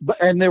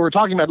they were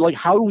talking about, like,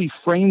 how do we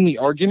frame the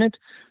argument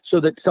so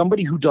that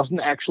somebody who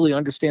doesn't actually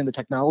understand the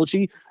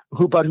technology,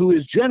 but who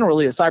is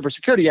generally a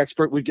cybersecurity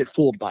expert, would get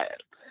fooled by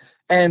it.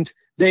 And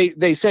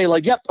they say,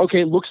 like, yep,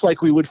 okay, looks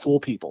like we would fool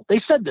people. They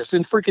said this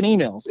in freaking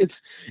emails.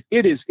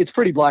 It's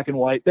pretty black and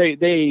white.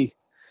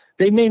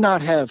 They may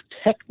not have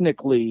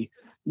technically,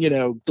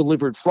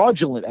 delivered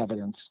fraudulent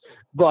evidence,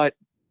 but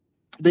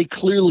they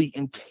clearly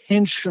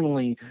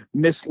intentionally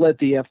misled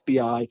the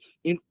FBI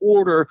in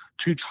order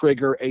to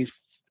trigger a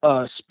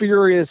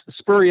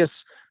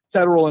spurious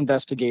federal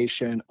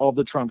investigation of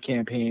the Trump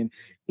campaign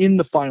in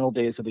the final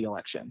days of the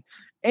election.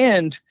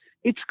 And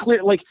it's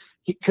clear, like,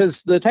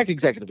 because the tech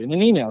executive in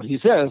an email, he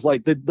says,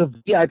 like, the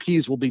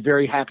VIPs will be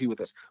very happy with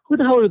this. Who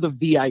the hell are the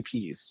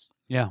VIPs?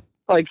 Yeah.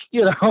 Who are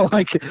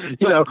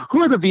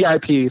the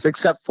VIPs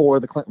except for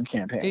the Clinton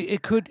campaign?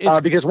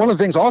 Because one of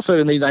the things also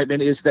in the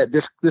indictment is that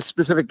this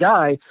specific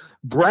guy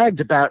bragged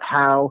about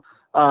how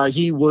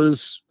he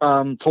was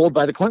told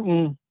by the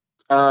Clinton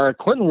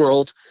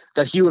world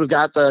that he would have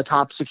got the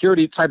top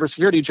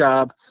cybersecurity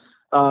job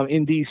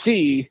in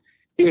DC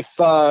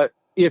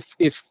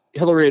if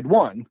Hillary had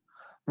won,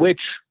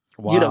 which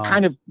Wow.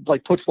 Kind of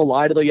like puts the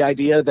lie to the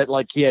idea that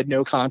like he had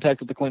no contact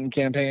with the Clinton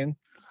campaign.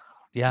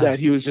 Yeah. That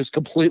he was just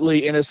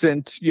completely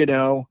innocent,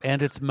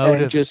 And it's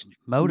motive. And just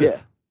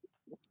motive.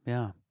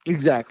 Yeah.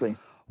 Exactly.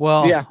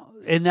 Well, yeah.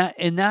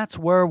 And that's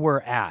where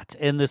we're at.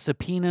 And the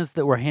subpoenas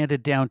that were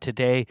handed down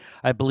today,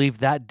 I believe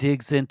that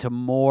digs into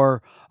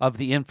more of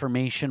the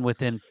information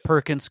within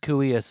Perkins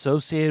Coie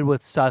associated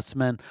with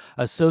Sussman,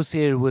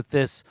 associated with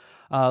this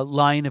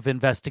line of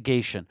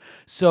investigation.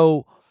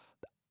 So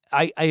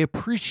I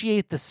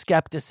appreciate the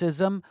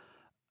skepticism,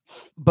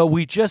 but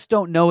we just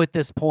don't know at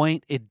this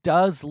point. It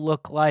does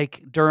look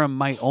like Durham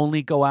might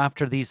only go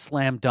after these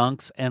slam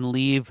dunks and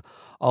leave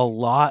a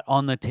lot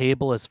on the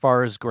table as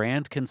far as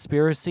grand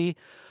conspiracy.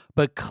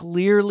 But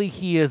clearly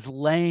he is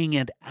laying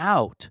it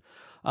out.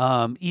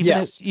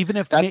 Even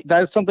if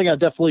that's something I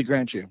definitely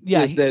grant you.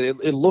 Yeah, is that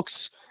it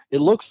looks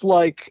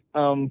like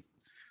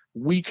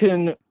we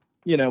can,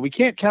 we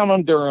can't count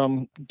on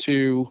Durham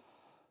to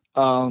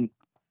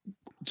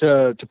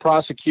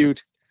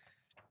prosecute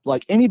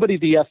like anybody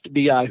the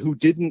FBI who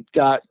didn't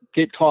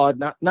get caught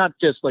not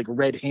just like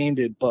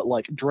red-handed but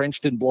like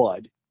drenched in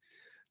blood.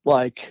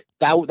 Like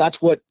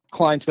that's what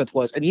Kleinsmith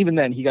was, and even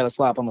then he got a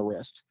slap on the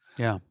wrist.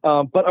 Yeah.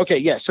 But okay,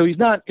 yeah. So he's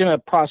not going to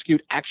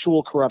prosecute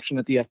actual corruption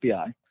at the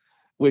FBI,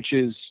 which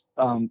is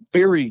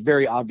very,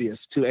 very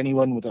obvious to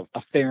anyone with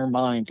a fair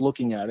mind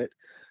looking at it.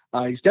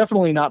 He's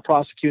definitely not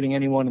prosecuting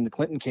anyone in the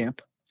Clinton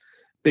camp,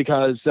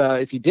 because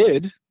if he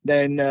did,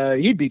 then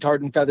he'd be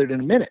tarred and feathered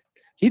in a minute.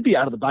 He'd be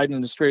out of the Biden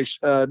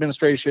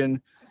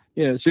administration,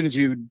 as soon as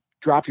you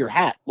drop your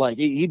hat. Like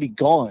he'd be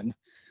gone.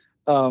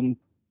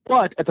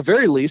 But at the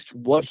very least,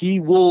 what he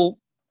will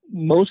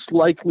most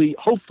likely,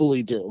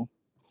 hopefully do,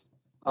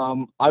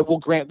 I will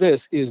grant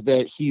this, is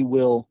that he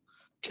will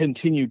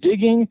continue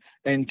digging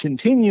and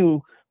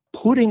continue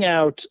putting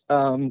out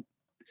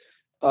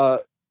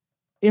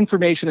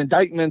information,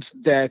 indictments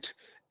that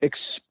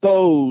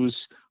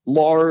expose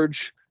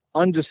large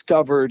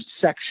undiscovered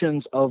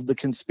sections of the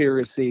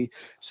conspiracy,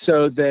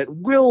 so that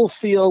we'll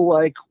feel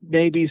like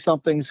maybe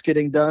something's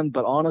getting done.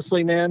 But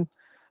honestly, man,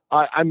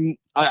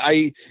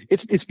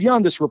 it's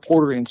beyond this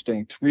reporter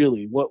instinct,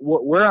 really.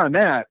 Where I'm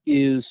at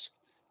is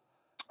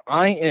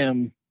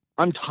I'm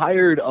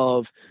tired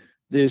of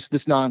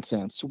this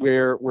nonsense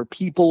where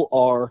people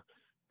are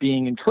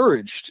being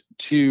encouraged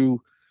to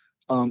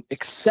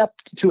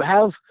to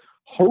have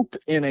hope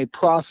in a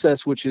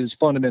process which is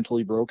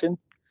fundamentally broken.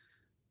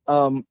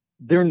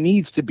 There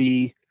needs to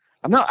be.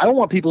 I don't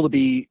want people to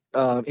be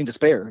in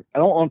despair. I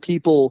don't want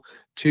people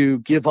to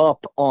give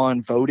up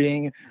on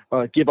voting,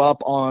 give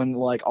up on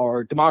like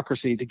our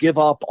democracy, to give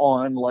up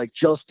on like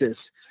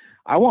justice.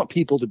 I want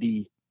people to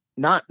be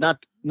not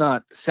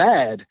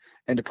sad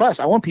and depressed.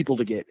 I want people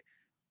to get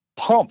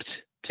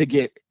pumped, to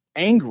get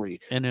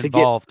angry, and to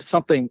involved. Get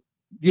something.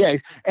 Yeah,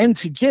 and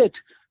to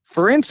get,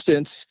 for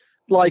instance,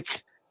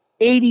 like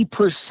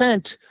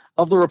 80%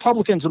 of the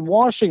Republicans in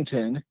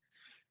Washington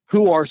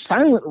who are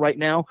silent right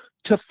now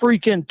to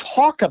freaking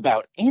talk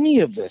about any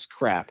of this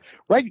crap.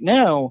 Right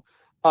now,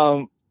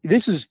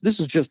 this is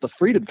just the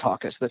Freedom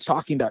Caucus that's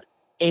talking about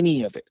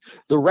any of it.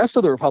 The rest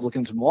of the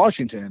Republicans in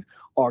Washington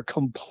are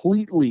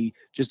completely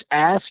just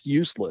ass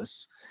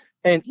useless.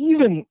 And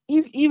even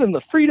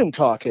the Freedom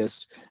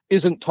Caucus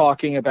isn't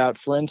talking about,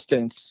 for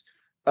instance,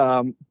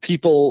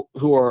 people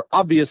who are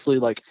obviously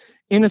like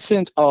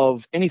innocent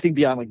of anything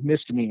beyond like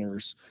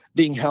misdemeanors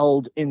being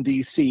held in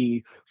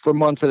D.C. for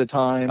months at a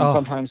time,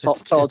 sometimes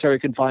solitary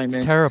confinement.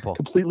 It's terrible.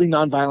 Completely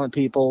nonviolent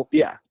people.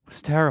 Yeah,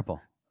 it's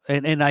terrible.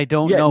 And I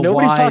don't know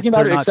nobody's why talking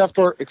about it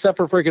except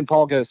for freaking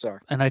Paul Gosar.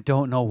 And I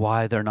don't know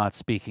why they're not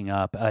speaking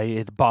up.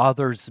 It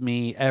bothers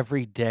me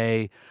every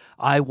day.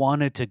 I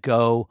wanted to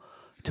go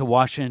to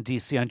Washington,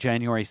 D.C. on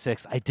January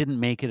 6th. I didn't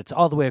make it. It's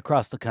all the way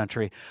across the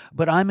country.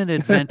 But I'm an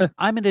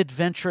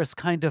adventurous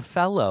kind of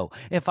fellow.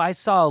 If I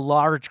saw a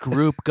large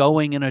group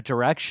going in a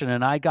direction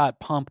and I got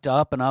pumped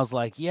up and I was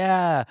like,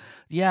 yeah,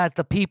 at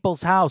the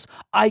people's house,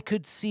 I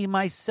could see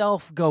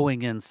myself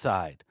going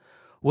inside.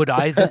 Would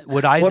I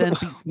then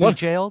be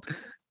jailed?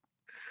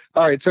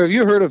 All right. So have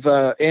you heard of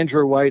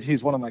Andrew White?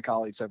 He's one of my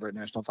colleagues over at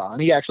National File,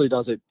 and he actually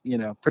does it,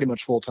 pretty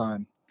much full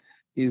time.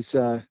 He's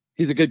a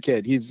good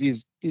kid. He's a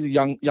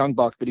young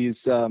buck, but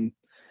he's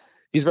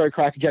very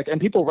crackerjack,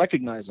 and people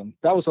recognize him.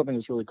 That was something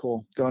that's really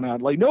cool going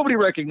out. Like nobody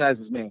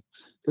recognizes me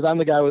because I'm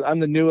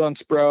the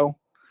nuance bro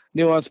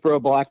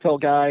black pill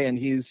guy, and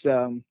he was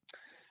kind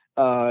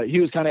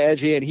of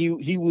edgy, and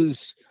he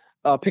was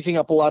picking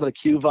up a lot of the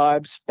Q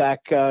vibes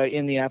back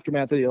in the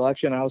aftermath of the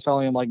election. I was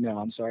telling him like, no,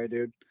 I'm sorry,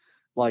 dude.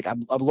 Like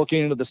I'm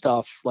looking into the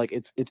stuff. Like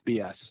it's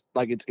BS.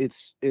 Like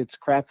it's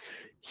crap.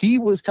 He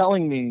was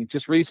telling me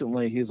just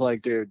recently. He's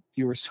like, dude,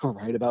 you were so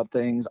right about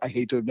things. I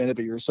hate to admit it,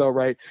 but you were so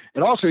right.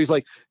 And also, he's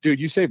like, dude,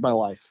 you saved my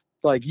life.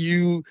 Like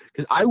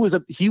because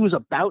he was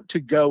about to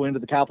go into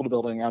the Capitol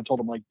building. And I told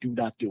him like, do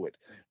not do it.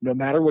 No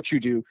matter what you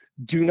do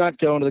not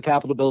go into the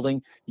Capitol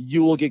building.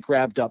 You will get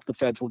grabbed up. The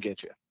feds will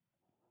get you.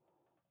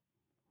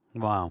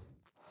 Wow.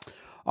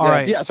 All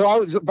right. Yeah.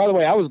 So by the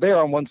way, I was there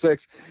on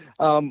 1/6.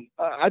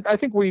 I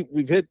think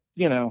we've hit,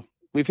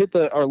 we've hit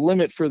our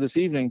limit for this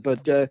evening.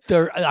 But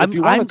I'm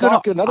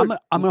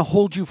gonna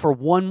hold you for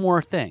one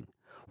more thing.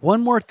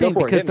 One more thing,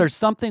 because there's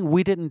something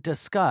we didn't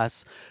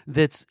discuss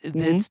that's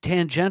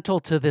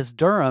tangential to this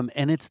Durham,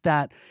 and it's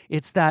that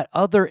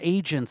other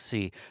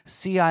agency,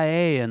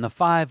 CIA and the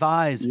Five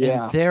Eyes,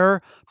 and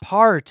their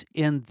part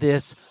in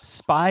this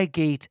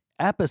Spygate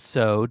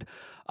episode.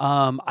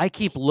 I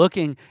keep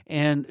looking,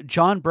 and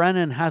John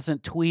Brennan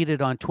hasn't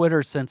tweeted on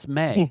Twitter since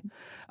May.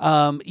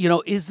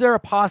 Is there a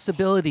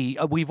possibility?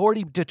 We've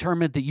already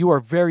determined that you are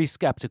very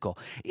skeptical.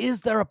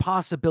 Is there a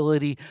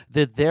possibility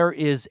that there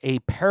is a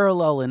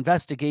parallel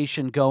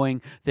investigation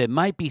going that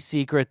might be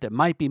secret, that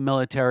might be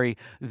military,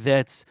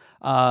 that's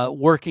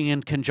working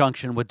in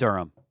conjunction with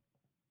Durham?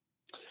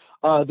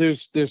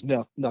 There's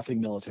nothing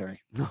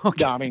military.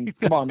 Okay. No, I mean,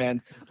 come on,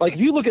 man. Like, if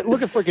you look at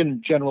freaking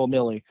General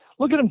Milley,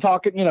 look at him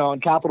talking, on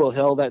Capitol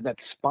Hill,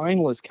 that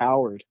spineless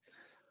coward,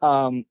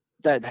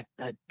 that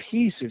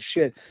piece of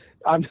shit.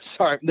 I'm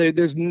sorry.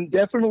 There's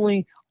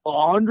definitely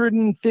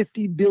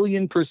 150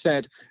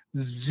 billion%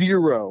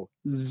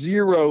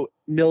 zero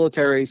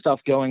military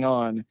stuff going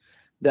on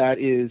that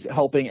is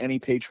helping any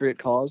patriot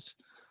cause.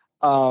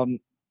 The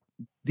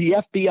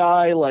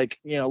FBI,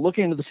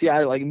 looking into the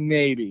CIA,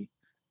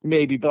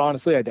 maybe, but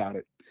honestly, I doubt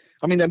it.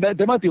 I mean,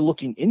 they might be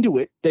looking into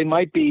it. They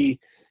might be,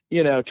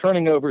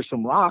 turning over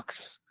some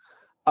rocks.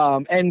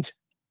 And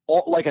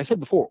like I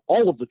said before,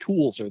 all of the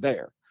tools are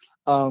there.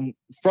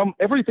 From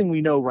everything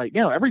we know right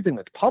now, everything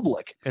that's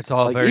public, it's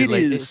all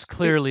it's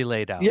clearly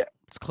laid out. Yeah,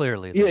 it's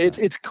clearly laid out.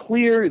 It's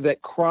clear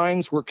that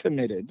crimes were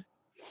committed,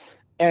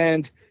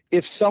 and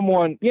if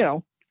someone,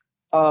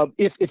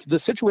 if the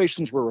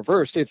situations were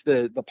reversed, if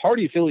the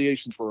party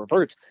affiliations were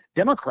reversed,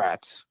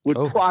 Democrats would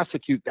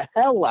prosecute the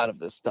hell out of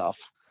this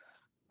stuff.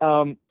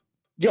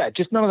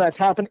 Just none of that's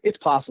happened. It's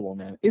possible,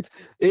 man.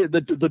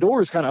 The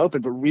door is kind of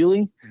open, but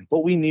really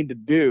what we need to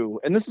do,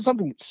 and this is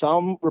something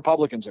some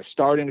Republicans are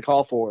starting to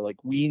call for,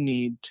 we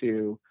need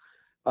to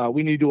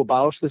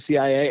abolish the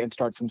CIA and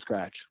start from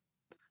scratch.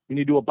 We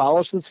need to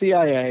abolish the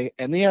CIA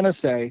and the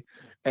NSA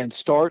and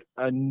start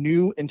a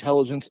new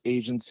intelligence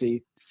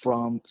agency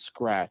from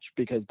scratch,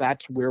 because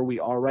that's where we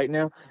are right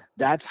now.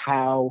 That's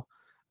how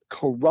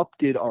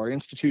corrupted our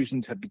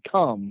institutions have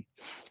become.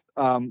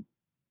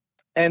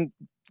 And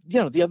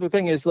the other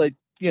thing is,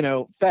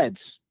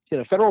 feds,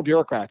 federal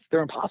bureaucrats,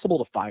 they're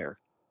impossible to fire.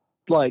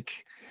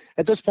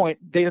 At this point,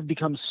 they have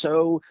become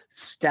so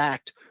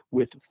stacked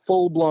with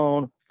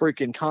full-blown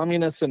freaking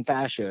communists and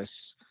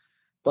fascists.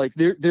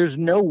 There's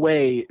no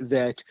way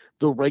that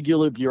the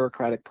regular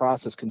bureaucratic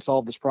process can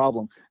solve this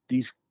problem.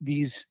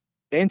 These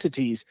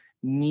entities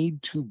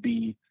need to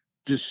be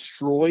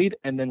destroyed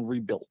and then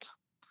rebuilt.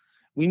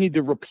 We need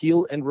to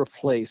repeal and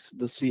replace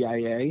the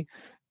CIA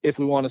if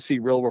we want to see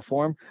real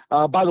reform.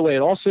 By the way,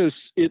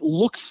 it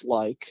looks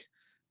like,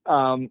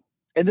 and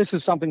this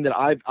is something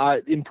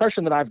that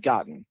impression that I've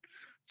gotten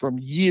from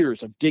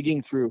years of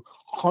digging through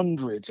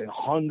hundreds and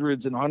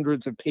hundreds and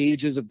hundreds of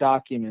pages of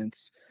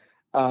documents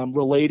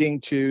relating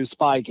to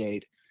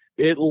Spygate.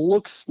 It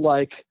looks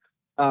like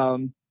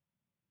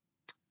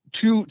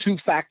two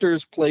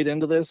factors played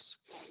into this.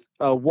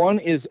 One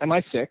is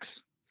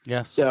MI6.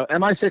 Yes. So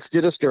MI6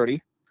 did us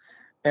dirty,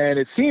 and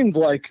it seemed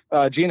like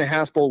Gina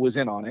Haspel was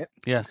in on it.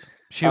 Yes,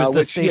 she was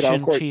the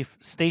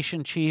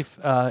station chief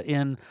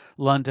in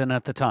London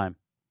at the time.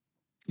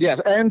 Yes,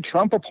 and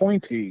Trump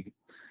appointee.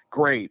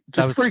 Great,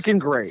 just freaking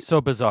great. So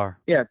bizarre.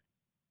 Yeah.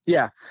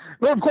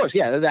 Well, of course,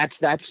 yeah.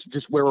 That's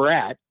just where we're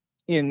at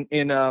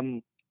in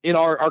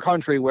our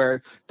country,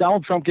 where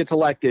Donald Trump gets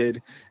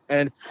elected,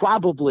 and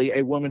probably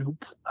a woman who,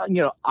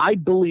 I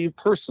believe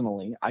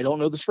personally, I don't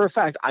know this for a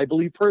fact, I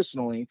believe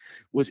personally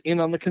was in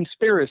on the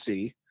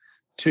conspiracy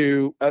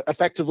to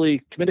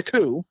effectively commit a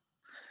coup.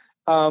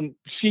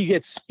 She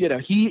gets,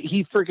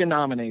 he freaking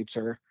nominates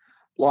her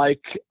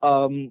like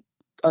a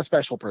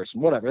special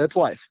person, whatever, that's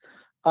life.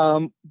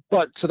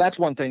 But so that's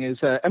one thing is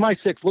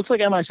MI6 looks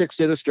like MI6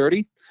 did us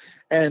dirty,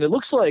 and it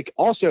looks like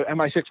also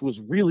MI6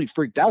 was really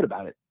freaked out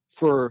about it.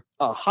 For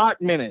a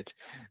hot minute,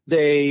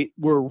 they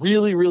were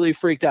really, really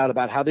freaked out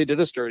about how they did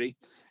us dirty.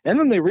 And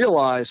then they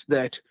realized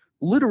that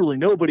literally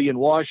nobody in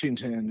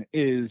Washington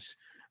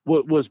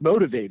was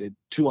motivated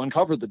to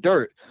uncover the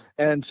dirt.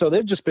 And so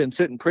they've just been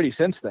sitting pretty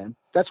since then.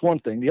 That's one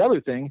thing. The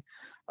other thing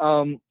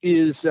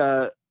is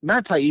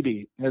Matt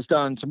Taibbi has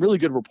done some really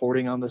good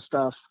reporting on this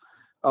stuff.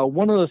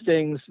 One of the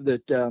things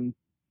that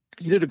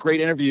he did a great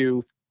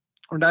interview,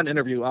 or not an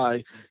interview,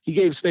 he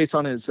gave space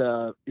on his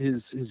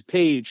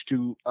page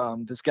to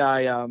this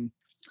guy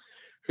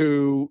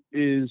who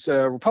is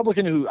a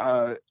Republican who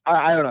I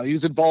don't know, he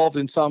was involved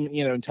in some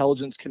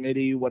intelligence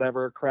committee,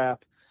 whatever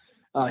crap.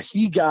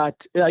 He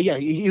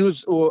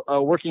was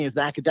working as an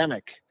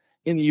academic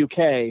in the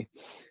UK,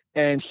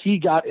 and he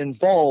got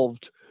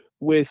involved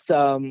with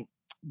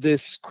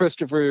this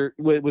Christopher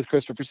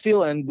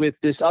Steele and with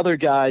this other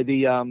guy,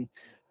 the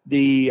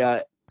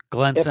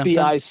Glenn FBI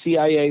Simpson?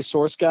 CIA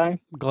source guy.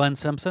 Glenn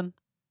Simpson?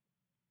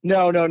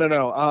 No.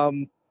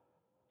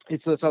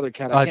 It's this other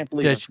cat. I can't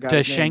believe I forgot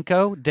his name.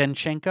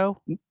 Denchenko?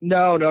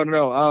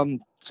 No.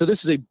 So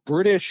this is a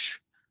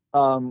British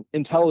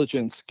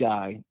intelligence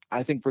guy,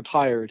 I think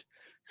retired,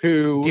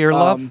 who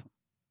Dearlove?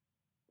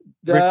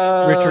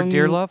 Richard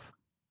Dearlove?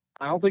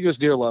 I don't think it was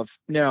Dearlove.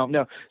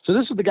 No. So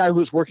this is the guy who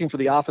was working for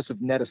the Office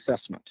of Net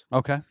Assessment.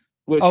 Okay.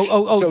 Which,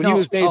 so no. He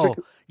was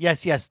basically.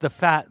 Yes. He's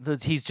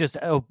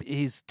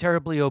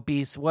terribly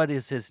obese. What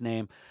is his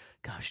name?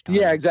 Gosh darn.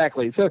 Yeah,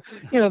 exactly. So,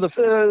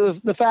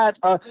 the fat,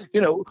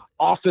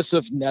 Office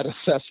of Net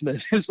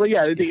Assessment is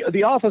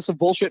the Office of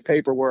Bullshit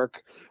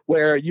Paperwork,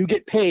 where you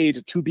get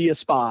paid to be a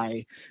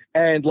spy,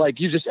 and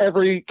you just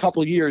every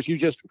couple of years you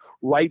just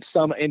write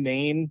some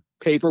inane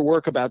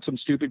paperwork about some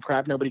stupid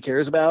crap nobody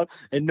cares about,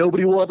 and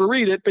nobody will ever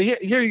read it. But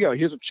here you go.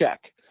 Here's a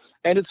check,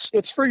 and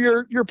it's for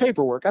your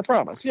paperwork. I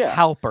promise. Yeah.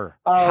 Halper.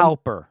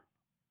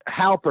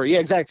 Yeah,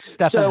 exactly.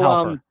 Stephen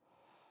Halper.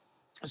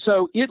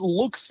 So it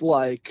looks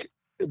like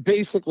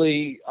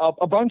basically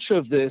a bunch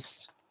of the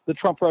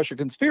Trump-Russia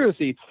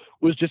conspiracy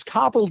was just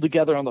cobbled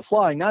together on the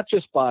fly, not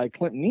just by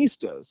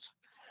Clintonistas,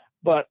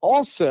 but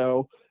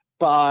also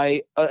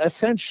by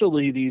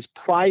essentially these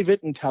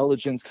private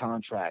intelligence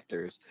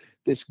contractors,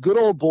 this good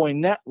old boy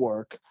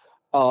network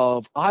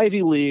of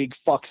Ivy League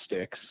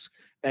fucksticks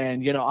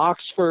and,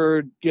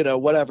 Oxford,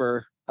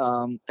 whatever,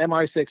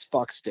 MI6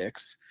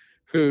 fucksticks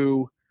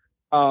who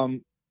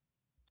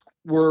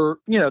were,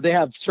 they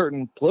have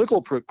certain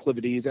political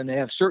proclivities and they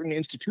have certain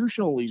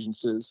institutional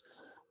allegiances,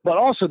 but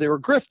also they were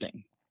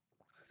grifting.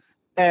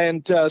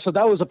 And so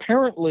that was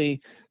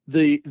apparently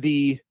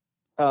the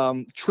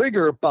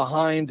trigger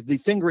behind the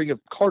fingering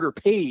of Carter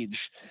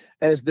Page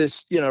as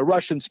this,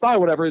 Russian spy,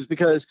 whatever, is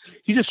because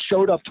he just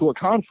showed up to a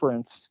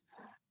conference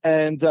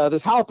and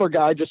this Halper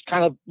guy just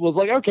kind of was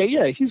like, okay,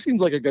 yeah, he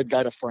seems like a good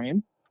guy to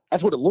frame.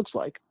 That's what it looks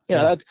like.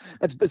 That's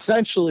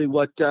essentially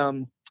what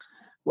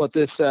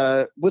this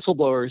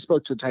whistleblower who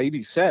spoke to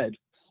Taibbi said.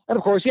 And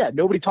of course,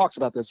 nobody talks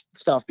about this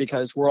stuff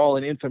because we're all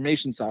in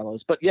information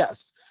silos. But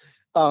yes,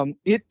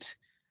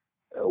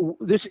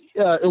 this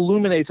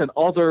illuminates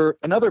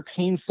another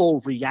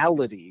painful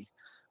reality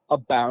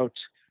about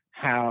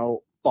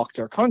how fucked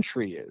our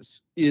country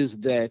is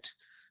that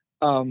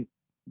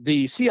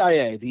the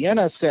CIA, the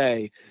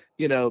NSA,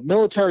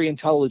 military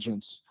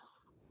intelligence,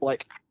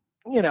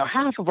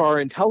 half of our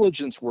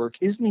intelligence work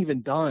isn't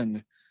even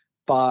done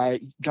by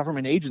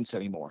government agents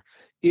anymore.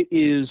 It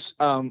is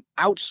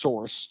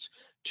outsourced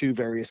to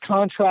various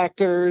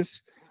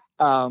contractors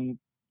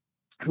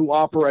who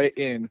operate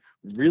in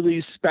really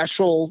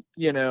special,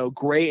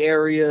 gray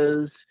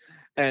areas,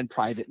 and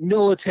private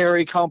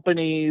military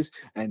companies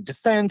and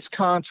defense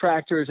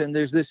contractors. And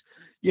there's this,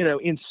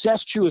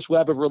 incestuous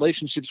web of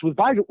relationships which,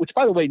 by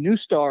the way, New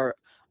Star,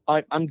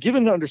 I'm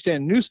given to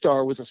understand New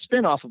Star was a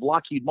spinoff of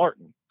Lockheed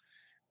Martin,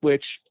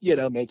 which,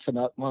 makes,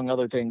 among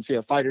other things,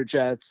 fighter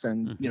jets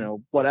and,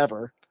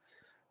 whatever.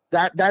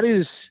 That's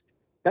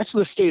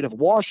the state of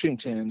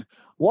Washington.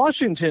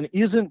 Washington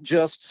isn't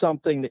just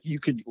something that you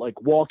could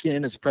walk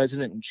in as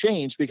president and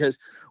change, because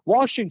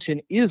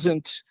Washington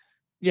isn't,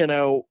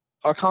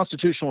 a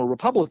constitutional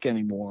republic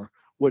anymore.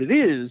 What it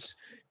is,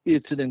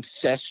 it's an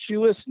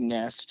incestuous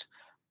nest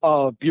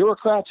of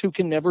bureaucrats who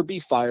can never be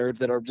fired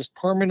that are just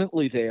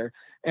permanently there.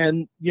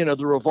 And,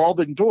 the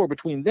revolving door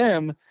between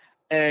them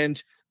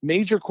and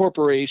major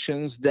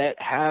corporations that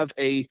have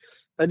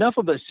enough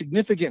of a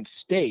significant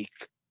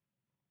stake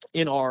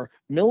in our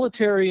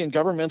military and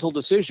governmental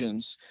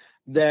decisions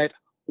that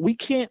we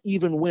can't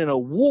even win a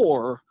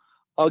war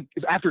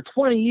after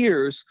 20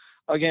 years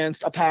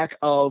against a pack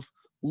of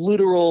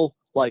literal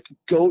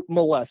goat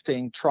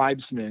molesting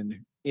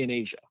tribesmen in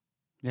Asia.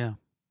 Yeah.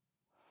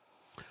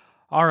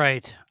 All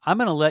right. I'm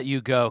going to let you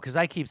go because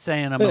I keep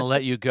saying I'm going to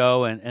let you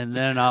go, and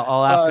then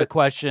I'll ask a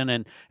question,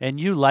 and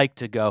you like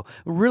to go.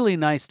 Really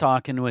nice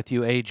talking with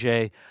you,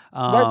 AJ.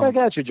 Right back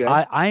at you, Jay.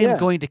 I am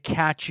going to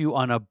catch you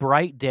on a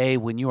bright day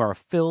when you are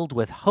filled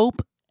with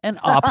hope and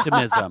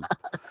optimism.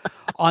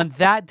 On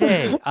that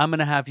day, I'm going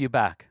to have you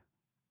back.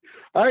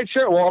 All right,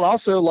 sure. Well, and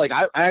also,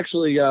 I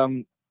actually,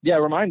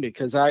 remind me,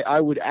 because I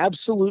would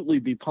absolutely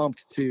be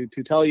pumped to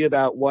tell you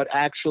about what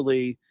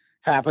actually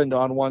happened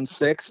on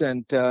 1/6,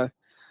 and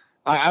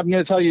I'm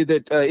going to tell you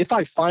that if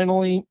I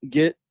finally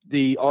get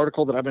the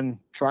article that I've been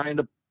trying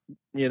to,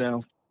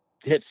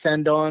 hit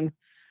send on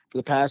for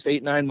the past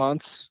 8-9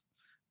 months,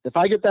 if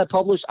I get that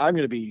published, I'm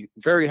going to be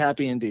very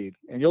happy indeed,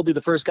 and you'll be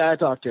the first guy I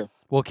talk to.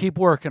 We'll keep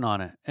working on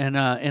it,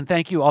 and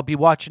thank you. I'll be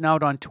watching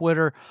out on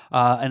Twitter,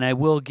 and I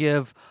will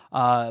give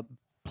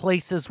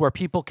places where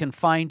people can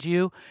find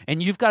you,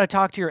 and you've got to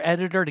talk to your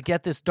editor to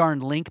get this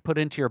darn link put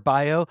into your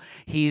bio.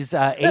 He's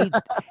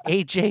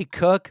AJ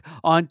Cook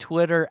on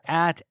Twitter,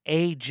 at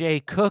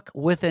AJ Cook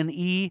with an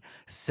E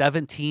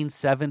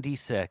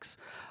 1776.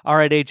 All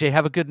right, AJ,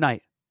 have a good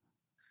night.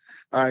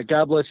 All right,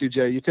 God bless you,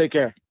 Jay. You take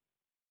care.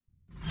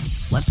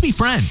 Let's be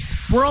friends.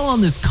 We're all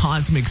on this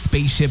cosmic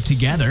spaceship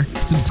together.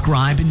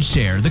 Subscribe and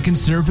share the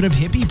Conservative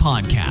Hippie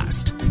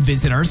Podcast.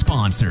 Visit our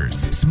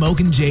sponsors,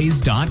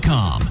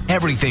 smokinjays.com.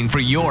 Everything for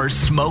your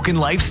smoking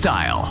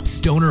lifestyle.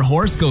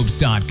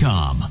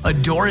 Stonerhoroscopes.com.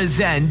 Adora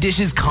Zen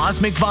dishes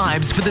cosmic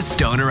vibes for the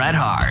stoner at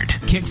heart.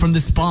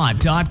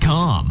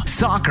 Kickfromthespot.com.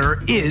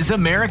 Soccer is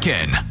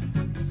American.